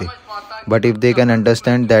for bhakti. But if they can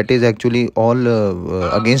understand that is actually all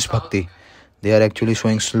against bhakti, they are actually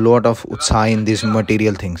showing a lot of utsaha in these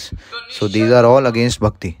material things. So these are all against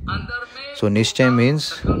bhakti. So Nishchay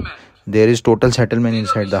means there is total settlement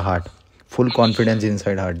inside the heart. Full confidence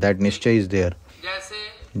inside heart. That Nishchay is there.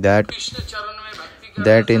 That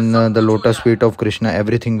in the lotus feet of Krishna,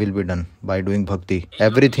 everything will be done by doing bhakti.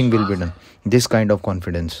 Everything will be done. This kind of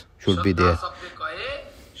confidence should be there.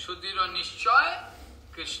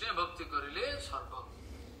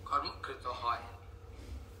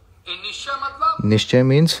 Nishchay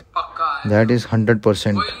means that is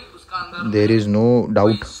 100%. There is no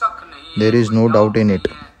doubt. There is no doubt in it.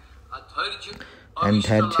 And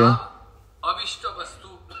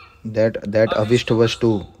that avishta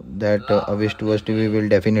vastu we will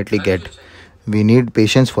definitely get. We need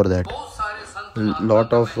patience for that.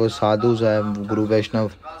 Lot of sadhus, I have Guru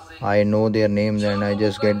Vaishnav, I know their names and I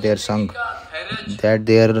just get their sang. That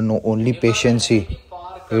they are no only patience.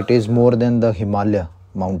 It is more than the Himalaya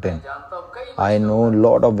mountain. I know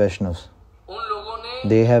lot of Vaishnavas.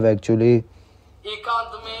 They have actually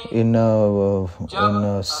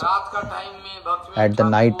at the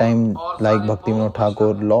night time, like Bhakti Vinod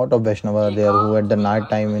Thakur, lot of Vaishnavas are there who at the night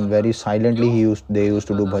time in very silently they used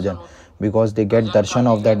to do bhajan, because they get darshan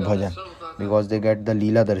of that bhajan, because they get the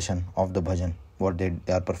Leela darshan of the bhajan, what they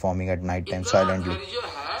are performing at night time silently.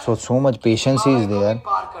 So much patience is there.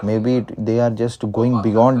 Maybe they are just going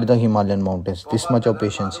beyond the Himalayan mountains. This much of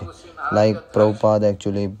patience. Like Prabhupada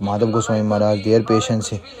actually, Madhav Goswami Maharaj, their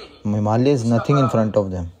patience. Himalaya is nothing in front of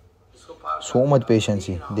them. So much patience.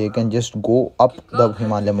 They can just go up the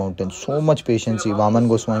Himalaya mountain. So much patience. Vaman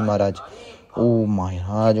Goswami Maharaj. Oh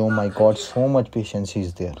my God, so much patience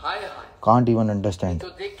is there. Can't even understand.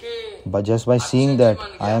 But just by seeing that,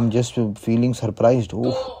 I am just feeling surprised.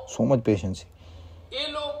 Oh, so much patience.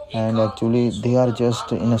 And actually, they are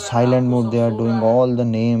just in a silent mood. They are doing all the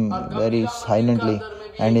name very silently.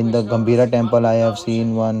 And in the Gambhira temple, I have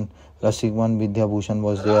seen one Rasik, one Vidya Bhushan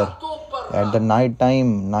was there. At the night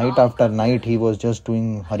time, night after night, he was just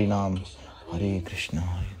doing Harinam. Hare Krishna.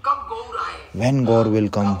 When Gaur will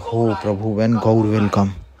come? Oh Prabhu, when Gaur will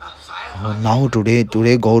come? Now today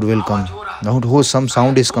Gaur will come. Now some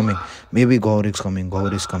sound is coming. Maybe Gaur is coming.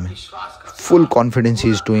 Full confidence he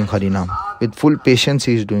is doing Harinam. With full patience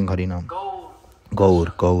he is doing Harinam. Gaur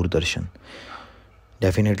Darshan.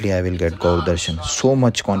 Definitely I will get Gaur Darshan. So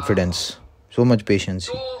much confidence. So much patience.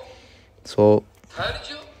 So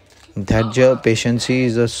that patience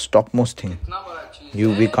is the topmost thing.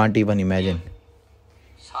 We can't even imagine.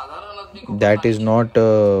 That is not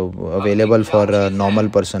available for a normal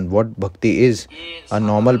person. What bhakti is, a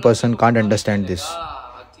normal person can't understand this.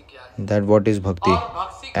 That what is bhakti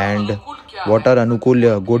and what are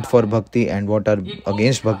anukulya, good for bhakti, and what are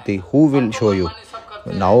against bhakti. Who will show you?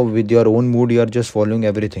 Now with your own mood you are just following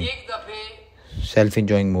everything.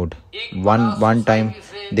 Self-enjoying mood. One time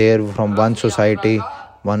there from one society,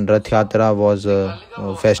 one Rath Yatra was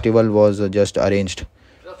festival was just arranged.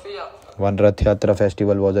 One Rath Yatra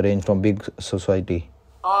festival was arranged from big society.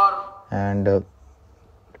 And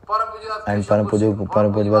Param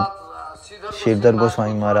Pujya Sridhar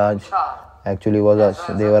Goswami Maharaj actually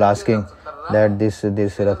they were asking that this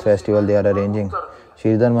Rath festival they are arranging.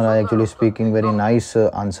 Sridhar Maharaj actually speaking very nice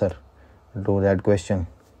answer to that question.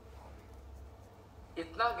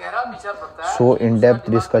 So in-depth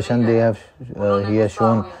discussion he has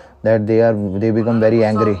shown that they become very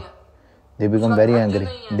angry. They become very angry.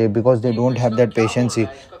 Because they don't have that patience.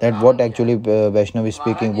 That what actually Vaishnav is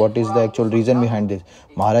speaking. What is the actual reason behind this?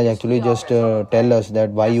 Maharaj actually just tell us that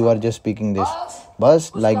why you are just speaking this.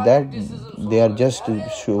 But like that, they are just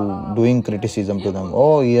doing criticism to them.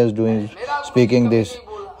 Oh, he is speaking this.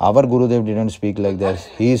 Our Gurudev didn't speak like this.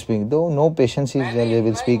 He is speaking. Though no patience is there, they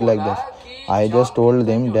will speak like this. I just told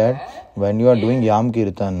them that when you are doing Yam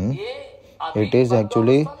Kirtan, it is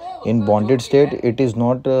actually in bonded state. It is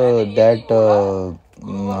not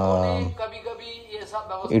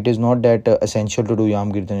essential to do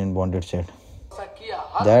Yam Kirtan in bonded state.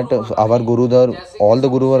 That our Guru, all the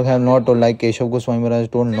Gurus have not told, like Keshav Goswami Maharaj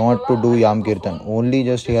told not to do Yam Kirtan. Only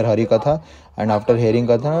just hear Harikatha, and after hearing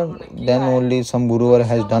Katha, then only some Guru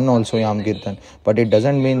has done also Yam Kirtan. But it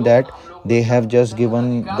doesn't mean that they have just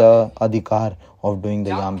given the adhikar of doing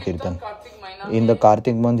the Yam Kirtan. In the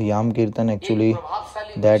Kartik month, Yam Kirtan actually,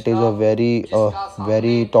 that is a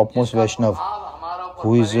very topmost Vaishnav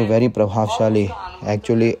who is very prabhavshali.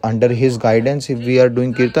 Actually, under his guidance, if we are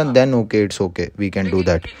doing Kirtan, then okay, it's okay, we can do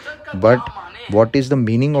that. But what is the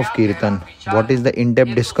meaning of Kirtan? What is the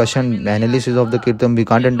in-depth discussion, analysis of the Kirtan? We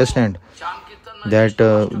can't understand. That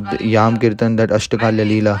Yam Kirtan, that Ashtakalya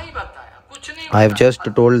Leela. I have just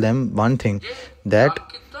told them one thing, that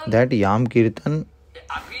Yam Kirtan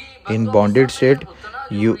in bonded state,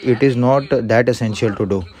 it is not that essential to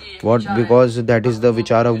do. What? Because that is the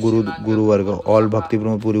vichar of Guru Varga. All Bhakti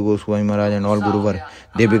Puri Goswami Maharaj and all Guru Varga,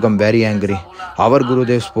 they become very angry. Our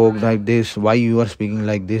Gurudev spoke like this. Why you are speaking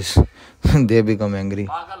like this? They become angry.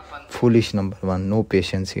 Foolish number one. No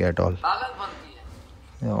patience at all.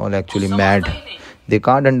 They are all actually mad. They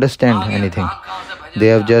can't understand anything. They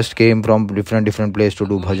have just came from different place to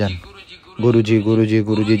do bhajan.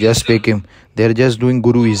 Guruji, just speak him. They are just doing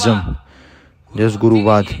Guruism. Just Guru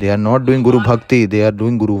Vat. They are not doing Guru Bhakti. They are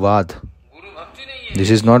doing Guru Vat. This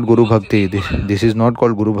is not Guru Bhakti. This is not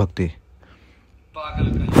called Guru Bhakti.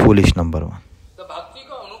 Foolish number one.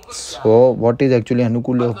 So what is actually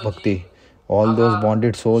Anukula of Bhakti? All those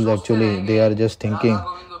bonded souls actually, they are just thinking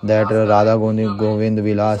that Radha Govind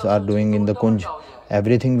Vilas are doing in the Kunj.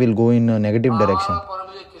 Everything will go in a negative direction.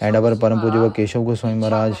 And our Param Pujya Keshav Goswami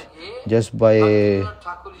Maharaj, just by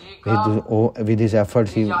with his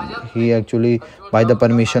efforts, he actually, by the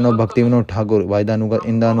permission of Bhaktivinoda Thakur,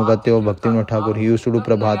 in the Anugatya of Bhaktivinoda Thakur, he used to do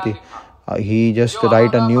Prabhati. He just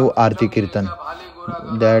write a new Arti Kirtan.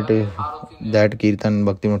 That Kirtan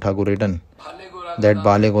Bhaktivinoda Thakur written. That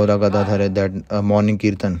Bale Gora Gadadhare, that morning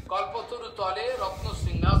Kirtan.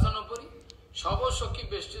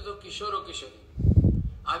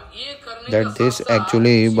 That this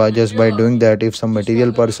actually, by doing that, if some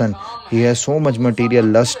material person, he has so much material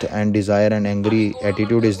lust and desire and angry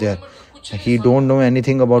attitude is there, he don't know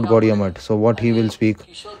anything about Gaudiya Math. So what he will speak?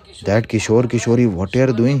 That Kishori, what you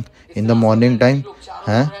are doing in the morning time?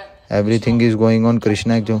 Everything is going on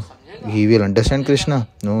Krishna. He will understand Krishna?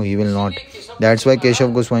 No, he will not. That's why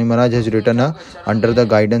Keshav Goswami Maharaj has written under the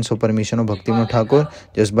guidance or permission of Bhaktivinoda Thakur,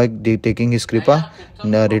 just by taking his kripa,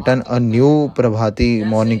 written a new Prabhati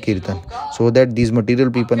morning Kirtan, so that these material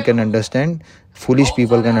people can understand, foolish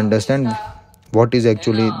people can understand what is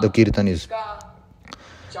actually the Kirtan is.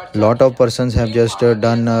 Lot of persons have just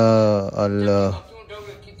done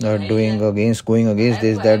going against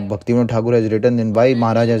this, that Bhaktivinoda Thakur has written, then why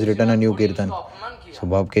Maharaj has written a new Kirtan. So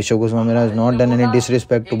Keshav Goswami Maharaj has not done any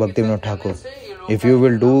disrespect to Bhaktivinoda Thakur. If you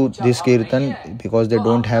will do this Kirtan, because they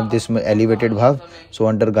don't have this elevated bhav, so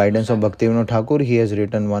under guidance of Bhaktivinoda Thakur, he has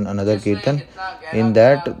written another Kirtan. In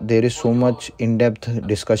that, there is so much in-depth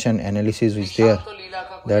discussion, analysis is there,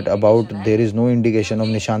 that about there is no indication of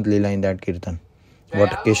Nishant Leela in that Kirtan. What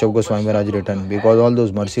Keshav Goswami Maharaj written, because all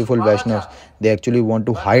those merciful Vaishnavas, they actually want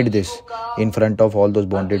to hide this in front of all those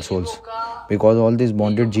bonded souls. Because all these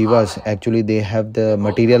bonded jivas, actually they have the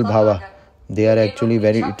material bhava. They are actually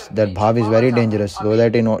that bhava is very dangerous. So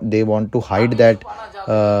that they want to hide that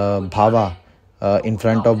bhava in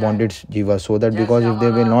front of bonded jivas. So that because if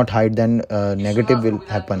they will not hide, then negative will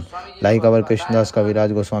happen. Like our Krishnadas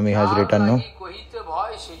Kaviraj Goswami has written, no?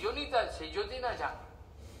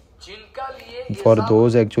 For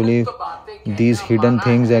those actually, these hidden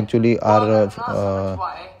things actually are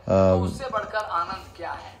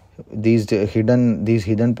these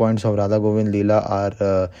hidden points of Radha Govind Leela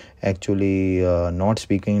are actually not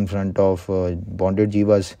speaking in front of bonded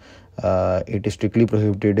jivas. It is strictly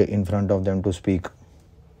prohibited in front of them to speak.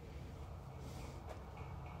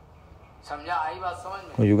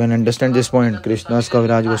 You can understand this point. Krishnadas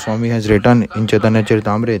Kaviraj Goswami has written in Chaitanya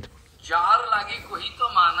Charitamrita.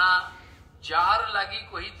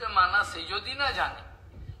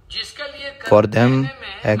 For them,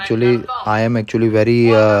 actually, I am actually very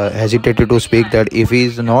hesitated to speak that if he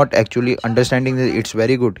is not actually understanding this, it's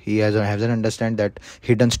very good. He hasn't understand that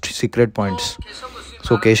hidden secret points.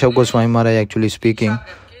 So Keshav Goswami Maharaj actually speaking,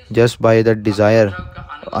 just by that desire,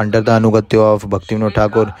 under the Anugatya of Bhaktivinoda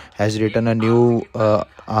Thakur, has written a new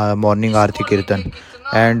morning Aarti Kirtan.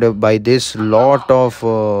 And by this, lot of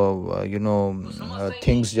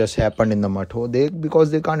things just happened in the math.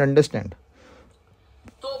 Because they can't understand.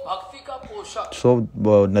 So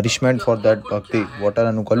nourishment for that bhakti, what are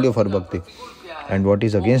anukulya for bhakti and what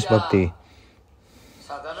is against bhakti?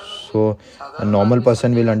 So a normal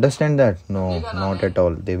person will understand that? No, not at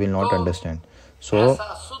all. They will not understand. So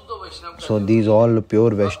these all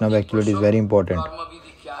pure Vaishnava actually is very important.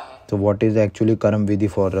 So what is actually Karam Vidhi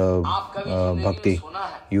for bhakti?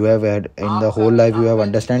 You have had in the whole life, you have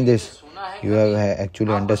understand this. You have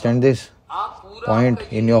actually understand this point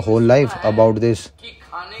in your whole life about this.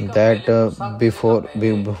 That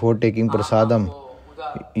before taking prasadam,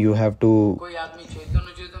 you have to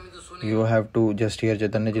just hear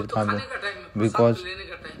Chaitanya Charitamrita, because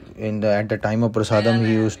at the time of prasadam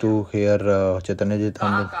he used to hear Chaitanya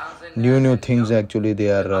Charitamrita. New things actually, they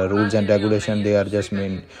are rules and regulations they are just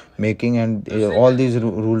making, and all these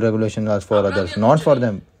rule regulations are for others, not for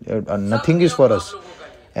them. Nothing is for us.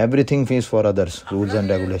 Everything is for others. Rules and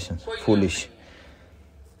regulations, foolish.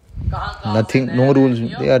 Nothing, no rules.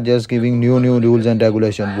 They are just giving new rules and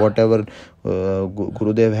regulations. Whatever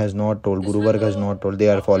Gurudev has not told, Guru Varg has not told, they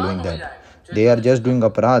are following that. They are just doing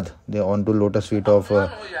aparadh. They are onto lotus feet of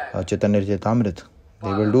Chaitanya Charitamrita.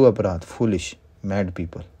 They will do aparadh. Foolish, mad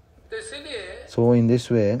people. So in this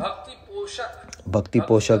way, Bhakti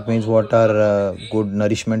Poshak means what are good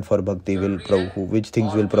nourishment for Bhakti, which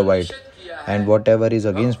things will provide. And whatever is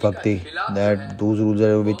against Bhakti, that those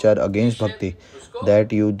rules which are against Bhakti,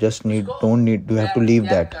 that you just you have to leave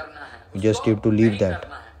that. You just have to leave that.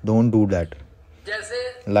 Don't do that.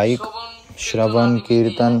 Like Shravan,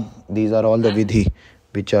 Kirtan, these are all the Vidhi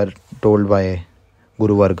which are told by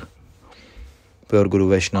Guru Varg, pure Guru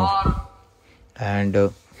Vaishnava.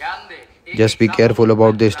 And just be careful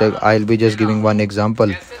about this. Like I'll be just giving one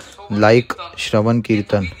example. Like Shravan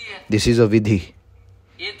Kirtan, this is a Vidhi.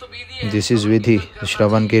 This is Vidhi.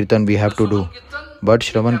 Shravan Kirtan we have to do. But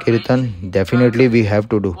Shravan Kirtan definitely we have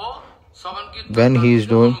to do. When he is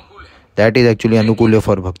doing, that is actually anukulya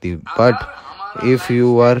for bhakti. But if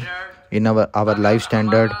you are in our life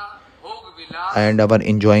standard and our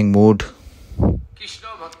enjoying mood,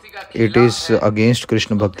 it is against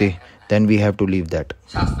Krishna bhakti, then we have to leave that.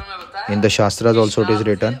 In the Shastras also it is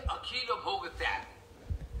written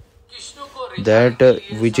that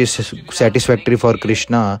which is satisfactory for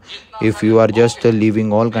Krishna, if you are just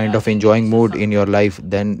leaving all kind of enjoying mood in your life,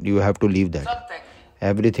 then you have to leave that.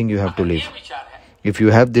 Everything you have to leave. If you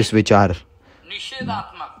have this vichar,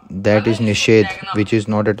 that is nishedh, which is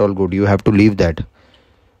not at all good, you have to leave that.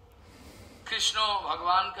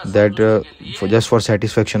 That just for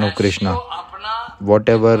satisfaction of Krishna.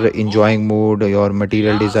 Whatever enjoying mood, your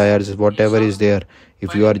material desires, whatever is there,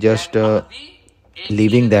 if you are just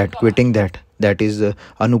leaving that, quitting that, that is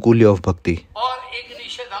anukulya of bhakti.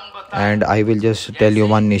 And I will just tell you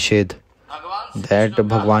one nishedh, that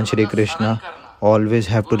Bhagwan Shri Krishna, always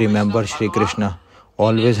have to remember Shri Krishna,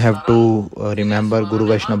 always have to remember Guru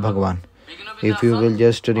Vaishnava Bhagwan. If you will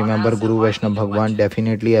just remember Guru Vaishnava Bhagwan,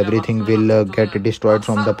 definitely everything will get destroyed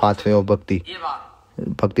from the pathway of bhakti.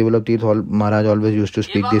 Bhakti Vallabh Tirth Maharaj always used to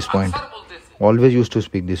speak this point. Always used to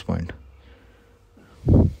speak this point.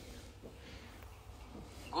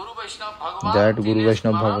 That Guru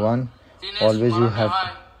Vaishnava Bhagwan, always you have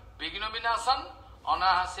to.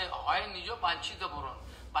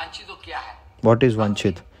 What is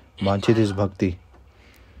Vanchit? Vanchit is bhakti.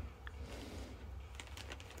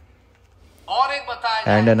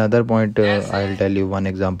 And another point, I'll tell you one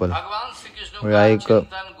example. Like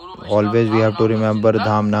always we have to remember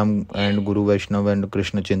Dham Nam and Guru Vaishnava and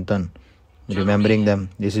Krishna Chintan. Remembering them,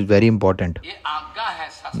 this is very important.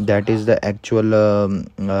 That is the actual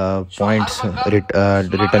points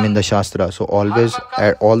written in the Shastra. So always,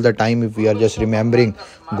 all the time, if we are just remembering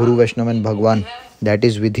Guru Vaishnava and Bhagwan, that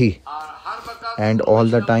is Vidhi. And all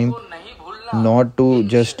the time, not to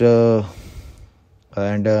just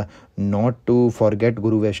not to forget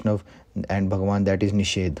Guru Vaishnava and Bhagwan, that is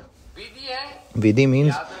Nishedh. Vidhi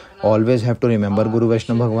means always have to remember Guru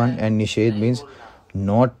Vaishnava Bhagwan, and Nishedh means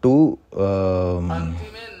not to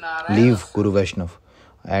leave Guru Vaishnava.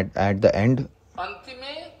 At the end,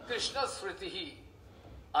 Antime Krishna Smritihi,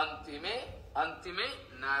 Antime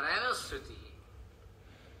Narayana Smritihi.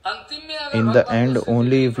 In the end,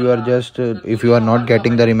 only if you are just, if you are not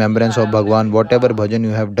getting the remembrance of Bhagwan, whatever bhajan you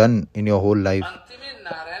have done in your whole life,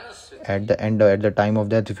 at the end, at the time of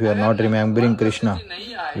death, if you are not remembering Krishna,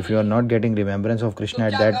 if you are not getting remembrance of Krishna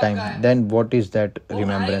at that time, then what is that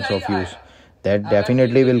remembrance of use? That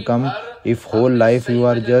definitely will come if whole life you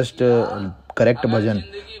are just correct bhajan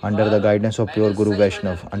under the guidance of pure Guru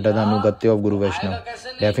Vaishnav, under the Anugatya of Guru Vaishnav.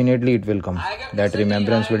 Definitely it will come. That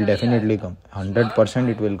remembrance will definitely come. 100%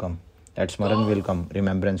 it will come. That smaran will come.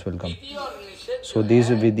 Remembrance will come. So these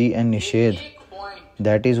Vidhi and Nishedh,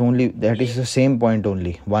 that is the same point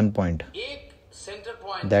only. One point.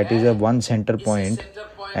 That is a one center point.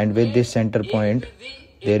 And with this center point,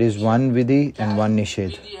 there is one Vidhi and one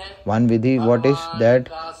Nishedh. One Vidhi, what is that?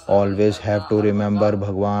 Always have to remember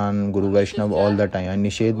Bhagwan, Guru Vaishnav all the time. And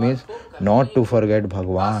Nishedh means not to forget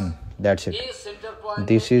Bhagwan. That's it.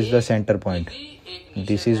 This is the center point.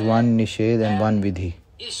 This is one Nishedh and one Vidhi.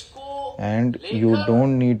 And you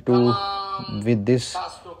don't need to, with this,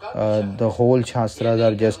 the whole Shastras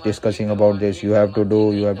are just discussing about this. You have to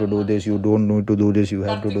do this. You don't need to do this. You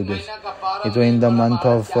have to do this. So in the month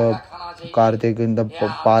of Kartik, in the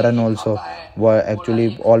Paran also, where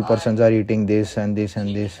actually all persons are eating this and this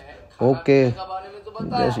and this. Okay,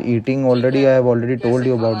 just eating already, I have already told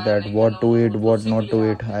you about that. What to eat, what not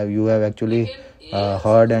to eat. You have actually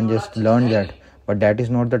heard and just learned that. But that is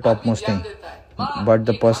not the topmost thing. But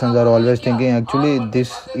the persons are always thinking, actually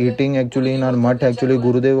this eating actually in our mutt, actually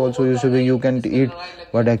Gurudev also used to be, you can eat.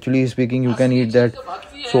 But actually speaking, you can eat that.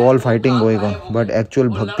 So all fighting going on. But actual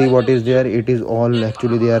bhakti, what is there? It is all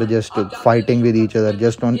actually they are just fighting with each other,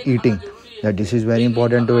 just on eating. That this is very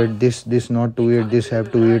important to eat, this not to eat, this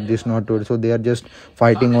have to eat, this not to eat. So they are just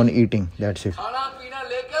fighting on eating. That's it.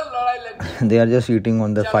 They are just eating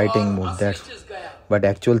on the fighting mood. That's. But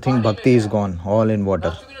actual thing, bhakti is gone, all in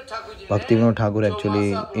water. Bhakti Vinod Thakur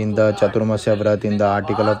actually in the Chaturmasya Vrat, in the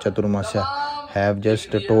article of Chaturmasya, have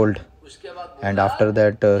just told. And after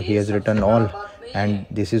that he has written all. And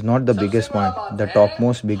this is not the biggest point. The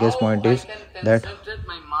topmost biggest point is that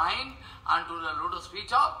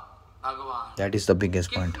that is the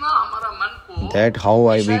biggest point. That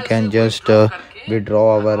how we can just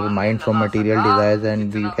withdraw our mind from material desires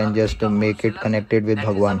and we can just make it connected with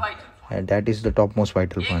Bhagwan. And that is the topmost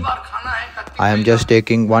vital point. I am just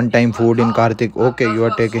taking one time food in Kartik. Okay, you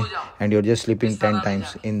are taking and you're just sleeping 10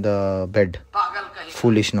 times in the bed.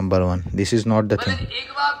 Foolish number one. This is not the thing.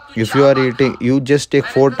 If you are eating, you just take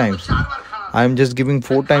 4 times. I am just giving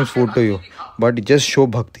 4 times food to you. But just show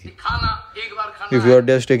bhakti. If you are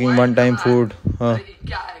just taking one time food,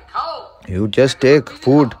 you just take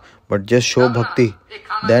food, but just show bhakti.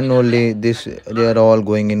 Then only this, they are all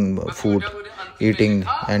going in food, eating,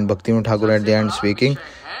 and Bhakti Vinod Thakur at the end speaking.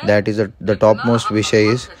 That is the topmost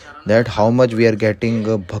Vishay is that how much we are getting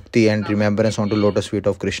bhakti and remembrance onto lotus feet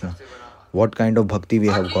of Krishna. What kind of bhakti we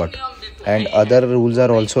have got. And other rules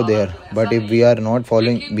are also there. But if we are not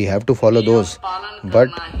following, we have to follow those. But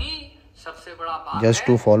just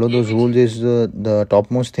to follow those rules is the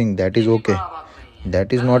topmost thing. That is okay.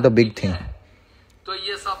 That is not a big thing.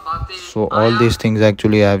 So all these things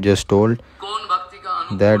actually I have just told.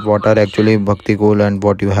 That what are actually bhakti goal and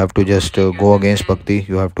what you have to just go against bhakti.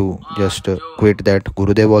 You have to just quit that.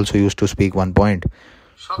 Gurudev also used to speak one point.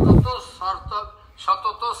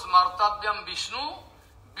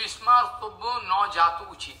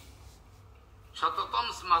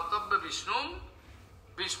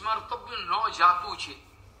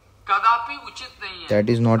 That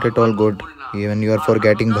is not at all good. Even you are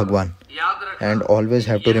forgetting Bhagwan. And always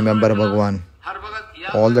have to remember Bhagwan.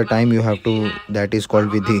 All the time you have to, that is called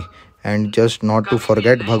Vidhi. And just not to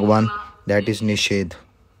forget Bhagwan, that is Nishedh.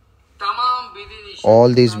 All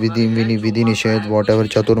these Vidhi Nishedh, whatever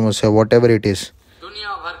Chaturmasya, whatever it is,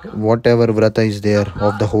 whatever Vrata is there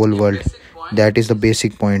of the whole world, that is the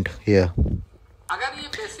basic point here.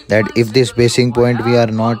 That if this basic point we are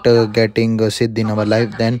not getting Siddh in our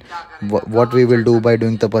life, then what we will do by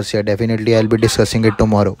doing tapasya, definitely I will be discussing it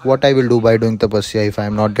tomorrow. What I will do by doing tapasya if I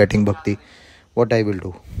am not getting bhakti, what I will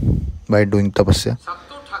do by doing tapasya.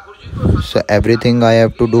 So everything I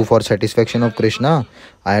have to do for satisfaction of Krishna,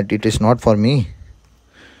 it is not for me.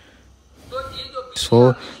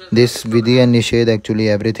 So this Vidhi and Nishedh, actually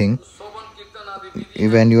everything,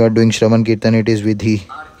 when you are doing Shravan Kirtan, it is Vidhi.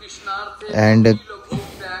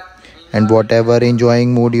 And whatever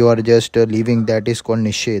enjoying mood you are just leaving, that is called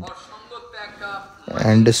Nishedh.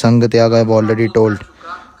 And Sangha Tyaga I have already told.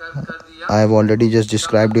 I have already just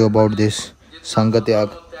described you about this. Sangha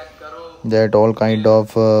Tyaga. That all kind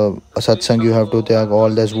of satsang you have to tyag, all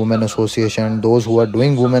this women association. Those who are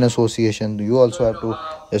doing women association, you also have to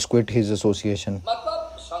just quit his association.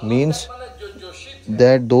 means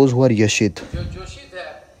that those who are Yashit,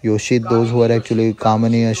 those who are actually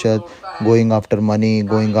Kamani Yashat, going after money,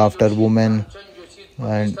 going after women,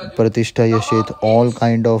 and Pratishtha Yashit, all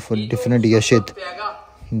kind of different Yashit.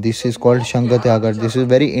 This is called Sanga Tyaga. This is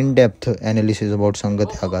very in-depth analysis about Sanga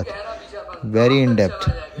Tyaga. Very in-depth.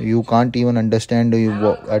 You can't even understand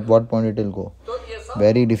at what point it will go.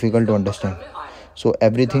 Very difficult to understand. So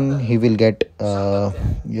everything he will get,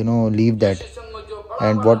 leave that.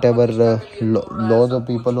 And whatever laws of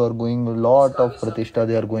people who are going, a lot of Pratishtha,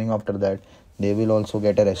 they are going after that. They will also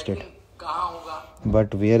get arrested.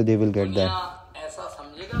 But where they will get that?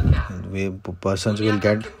 Persons will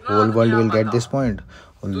get, whole world will get this point.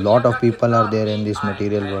 A lot of people are there in this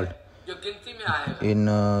material world.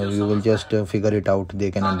 You will just figure it out.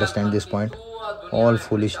 They can understand this point. All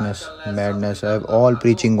foolishness, madness, all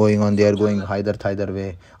preaching going on. They are going either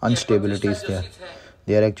way. Instability is there.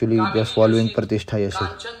 They are actually just following Pratishtha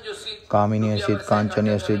Yashit, Kamini Yashit, Kanchan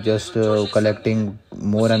Yashit, just collecting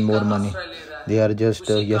more and more money. They are just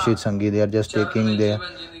Yashit Sangi. They are just taking their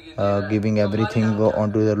giving everything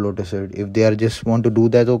onto their lotus feet. If they are just want to do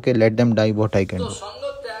that, okay, let them die. What I can do.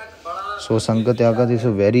 So Sanga Tyaga is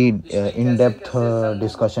a very in-depth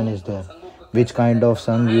discussion is there. Which kind of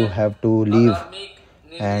Sang you have to leave,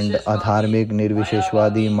 and Adharmik,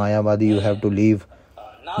 Nirvisheshwadi, Mayavadi, you have to leave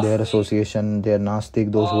their association, their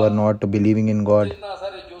Nastik, those who are not believing in God,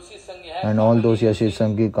 and all those Yashit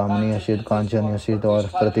Sangi, Kamini Yashit, Kanchan Yashit or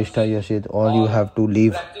Pratishtha Yashit, all you have to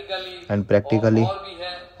leave. And practically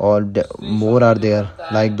more are there,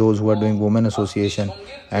 like those who are doing women association,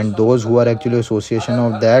 and those who are actually association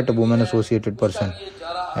of that woman associated person,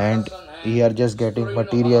 and he are just getting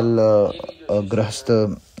material grast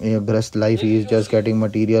life. He is just getting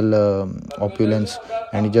material opulence,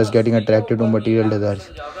 and he just getting attracted to material desires.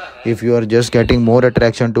 If you are just getting more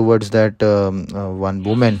attraction towards that one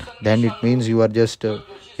woman, then it means you are just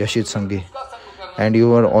Yashit Sangi. And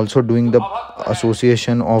you are also doing the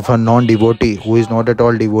association of a non-devotee who is not at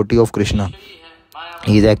all devotee of Krishna.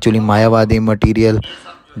 He is actually Mayavadi, material.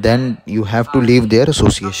 Then you have to leave their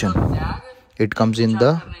association. It comes in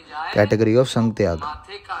the category of Sang Tyag.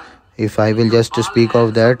 If I will just speak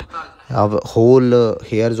of that, our whole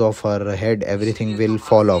hairs of her head, everything will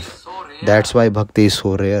fall off. That's why bhakti is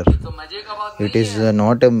so rare. It is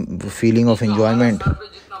not a feeling of enjoyment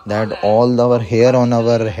that all our hair on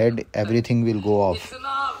our head, everything will go off.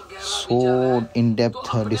 So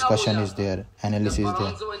in-depth discussion is there, analysis is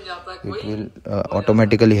there. It will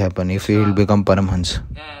automatically happen if he will become Paramhans.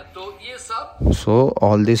 So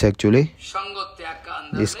all this actually,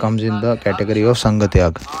 this comes in the category of Sanga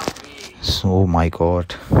Tyag. So my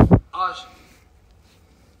God.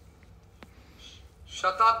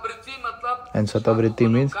 And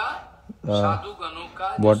Satavriti means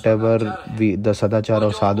whatever the Sadachara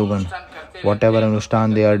of Sadhugan, whatever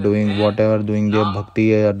Anushthan they are doing, whatever doing their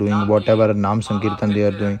bhakti they are doing, whatever Nam Sankirtan they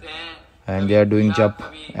are doing, and they are doing Jap,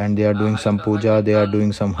 and they are doing some puja, they are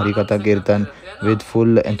doing some Harikatha Kirtan with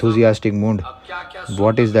full enthusiastic mood.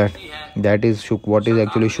 What is that? That is what is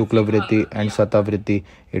actually Shukla Vritti and Sata Vritti.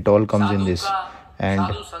 It all comes in this.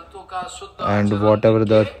 And whatever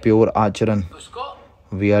the pure Acharan,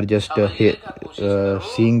 we are just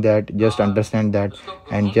seeing that, just understand that,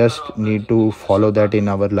 and just need to follow that in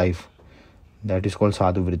our life. That is called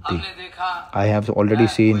Sadhu Vritti. I have already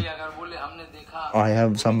seen,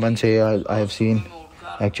 someone say, I have seen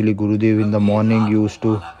actually Gurudev in the morning used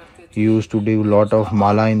to do lot of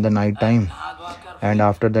mala in the night time, and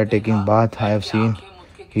after that taking bath, I have seen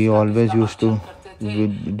he always used to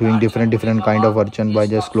doing different kind of archan by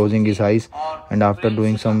just closing his eyes, and after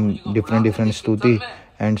doing some different stuti,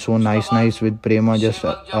 and so nice with prema, just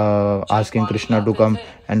asking Krishna to come,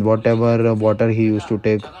 and whatever water he used to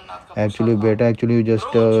take, actually you just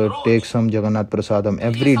take some Jagannath Prasadam.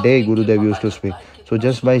 Every day Gurudev used to speak. So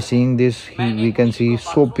just by seeing this, we can see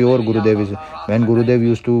so pure Gurudev is. When Gurudev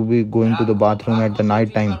used to be going to the bathroom at the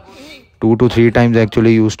night time, 2 to 3 times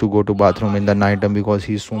actually used to go to bathroom in the night time, because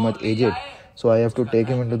he is so much aged. So I have to take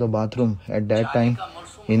him into the bathroom at that time.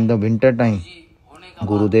 In the winter time,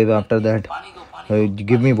 Gurudev after that,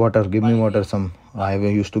 give me water some. I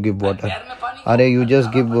used to give water. Are you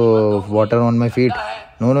just give water on my feet?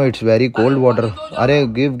 No, it's very cold water. Are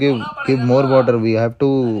give more water. We have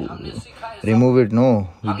to remove it. No,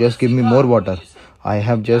 you just give me more water. I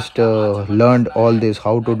have just learned all this,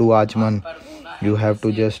 how to do Achman. You have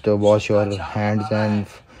to just wash your hands and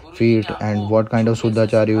feet, and what kind of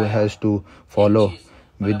Suddhachar you has to follow.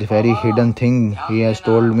 With very hidden thing, he has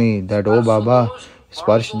told me that, oh Baba,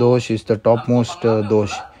 Sparsh Dosh is the topmost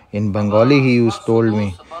dosh. In Bengali, he told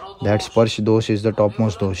me that Sparsh Dosh is the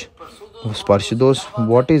topmost dosh. Sparsh dosh,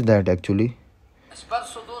 what is that actually?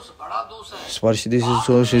 Sparsh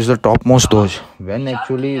dosh is the topmost dosh. When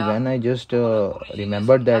I just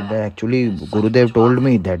remembered that actually Gurudev told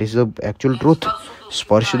me that is the actual truth.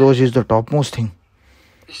 Sparsh dosh is the topmost thing.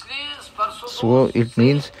 So it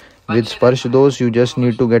means with Sparsh dosh you just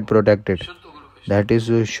need to get protected. That is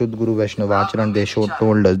Shuddh Guru Vaishnava Acharan they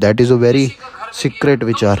told us. That is a very secret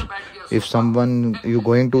vichar. If someone, you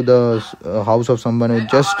going to the house of someone who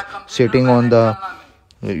just sitting on the,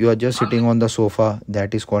 you are just sitting on the sofa,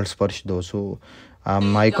 that is called Sparsh dosh. So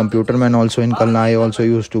my computer man also in Kalna, I also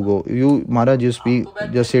used to go, you Maharaj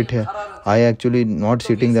just sit here. I actually not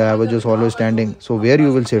sitting there, I was just always standing. So where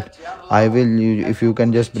you will sit? I will, if you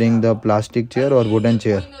can just bring the plastic chair or wooden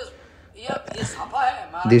chair.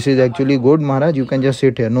 This is actually good, Maharaj, you can just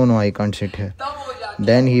sit here. No, I can't sit here.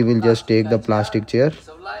 Then he will just take the plastic chair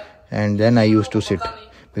and then I used to sit.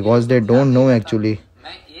 Because they don't know actually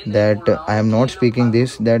that I am not speaking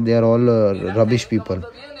this, that they are all rubbish people.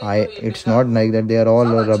 It's not like that they are all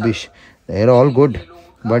rubbish. They are all good.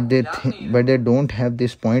 But they don't have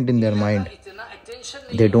this point in their mind.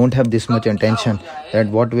 They don't have this much attention that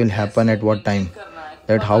what will happen at what time.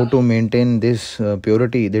 That how to maintain this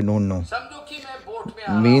purity, they don't know.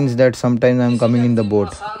 Means that sometimes I am coming in the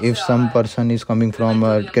boat. If some person is coming from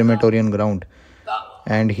a crematorium ground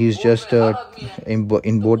and he's just in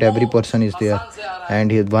boat, every person is there,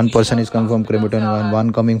 and one person is coming from crematorium and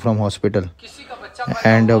one coming from hospital,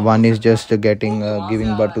 and one is just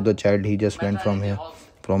giving birth to the child. He just went from here,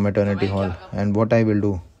 from maternity hall. And what I will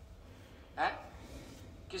do?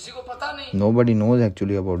 Nobody knows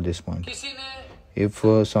actually about this point. If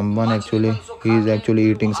someone actually, he is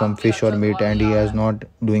actually eating some fish or meat and he has not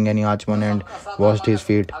doing any achman and washed his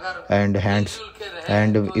feet and hands,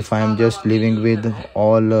 and if I am just living with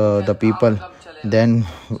all the people, then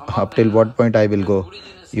up till what point I will go?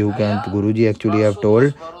 You can, Guruji actually have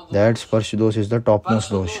told that Sparsh dosh is the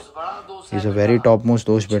topmost dosh. It's a very topmost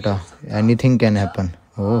dosh, beta. Anything can happen.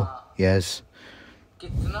 Oh, yes.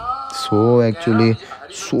 So actually,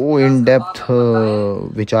 so in-depth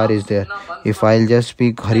vichar is there. If I'll just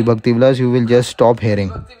speak Hari Bhakti Vilas, you will just stop hearing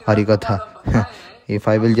ХариКатха. If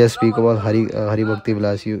I will just speak about Hari Bhakti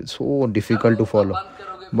Vilas, it's so difficult to follow.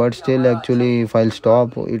 But still, actually, if I'll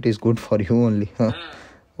stop, it is good for you only.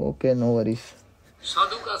 Okay, no worries.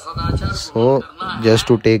 So, just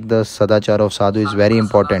to take the Sadachar of Sadhu is very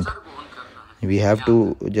important. We have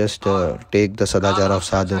to just take the Sadachar of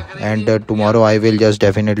Sadhu. And tomorrow I will just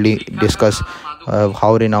definitely discuss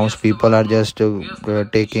how renounced people are just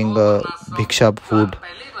taking bhiksha food.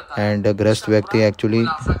 And Grahast Vyakti, actually,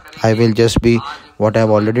 I will just be what I have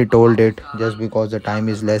already told it. Just because the time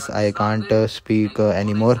is less, I can't speak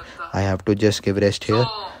anymore. I have to just give rest here.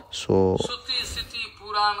 So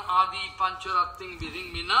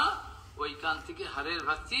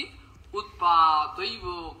उत्पातैव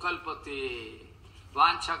कल्पते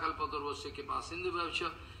वांछा कल्पतरुस्य कृपा सिंधु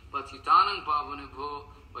पतितानां पावनेभ्यो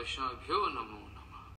वैष्णवेभ्यो नमो।